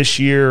have this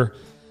year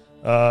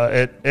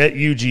at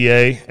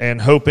UGA,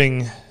 and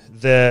hoping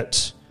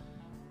that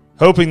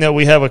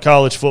we have a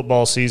college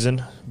football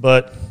season.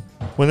 But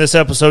when this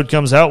episode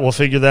comes out, we'll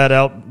figure that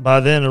out by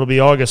then. It'll be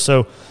August.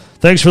 So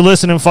thanks for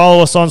listening.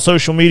 Follow us on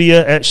social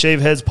media at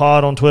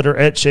ShaveheadsPod on Twitter,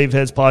 at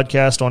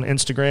ShaveheadsPodcast on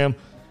Instagram.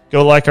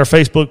 Go like our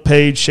Facebook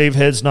page,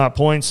 Shaveheads Not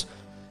Points,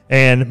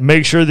 and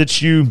make sure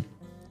that you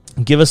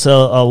give us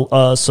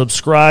a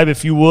subscribe,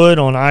 if you would,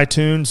 on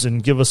iTunes,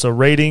 and give us a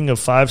rating of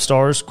 5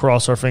 stars.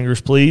 Cross our fingers,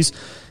 please.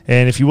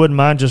 And if you wouldn't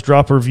mind, just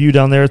drop a review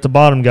down there at the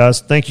bottom,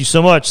 guys. Thank you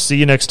so much. See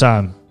you next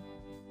time.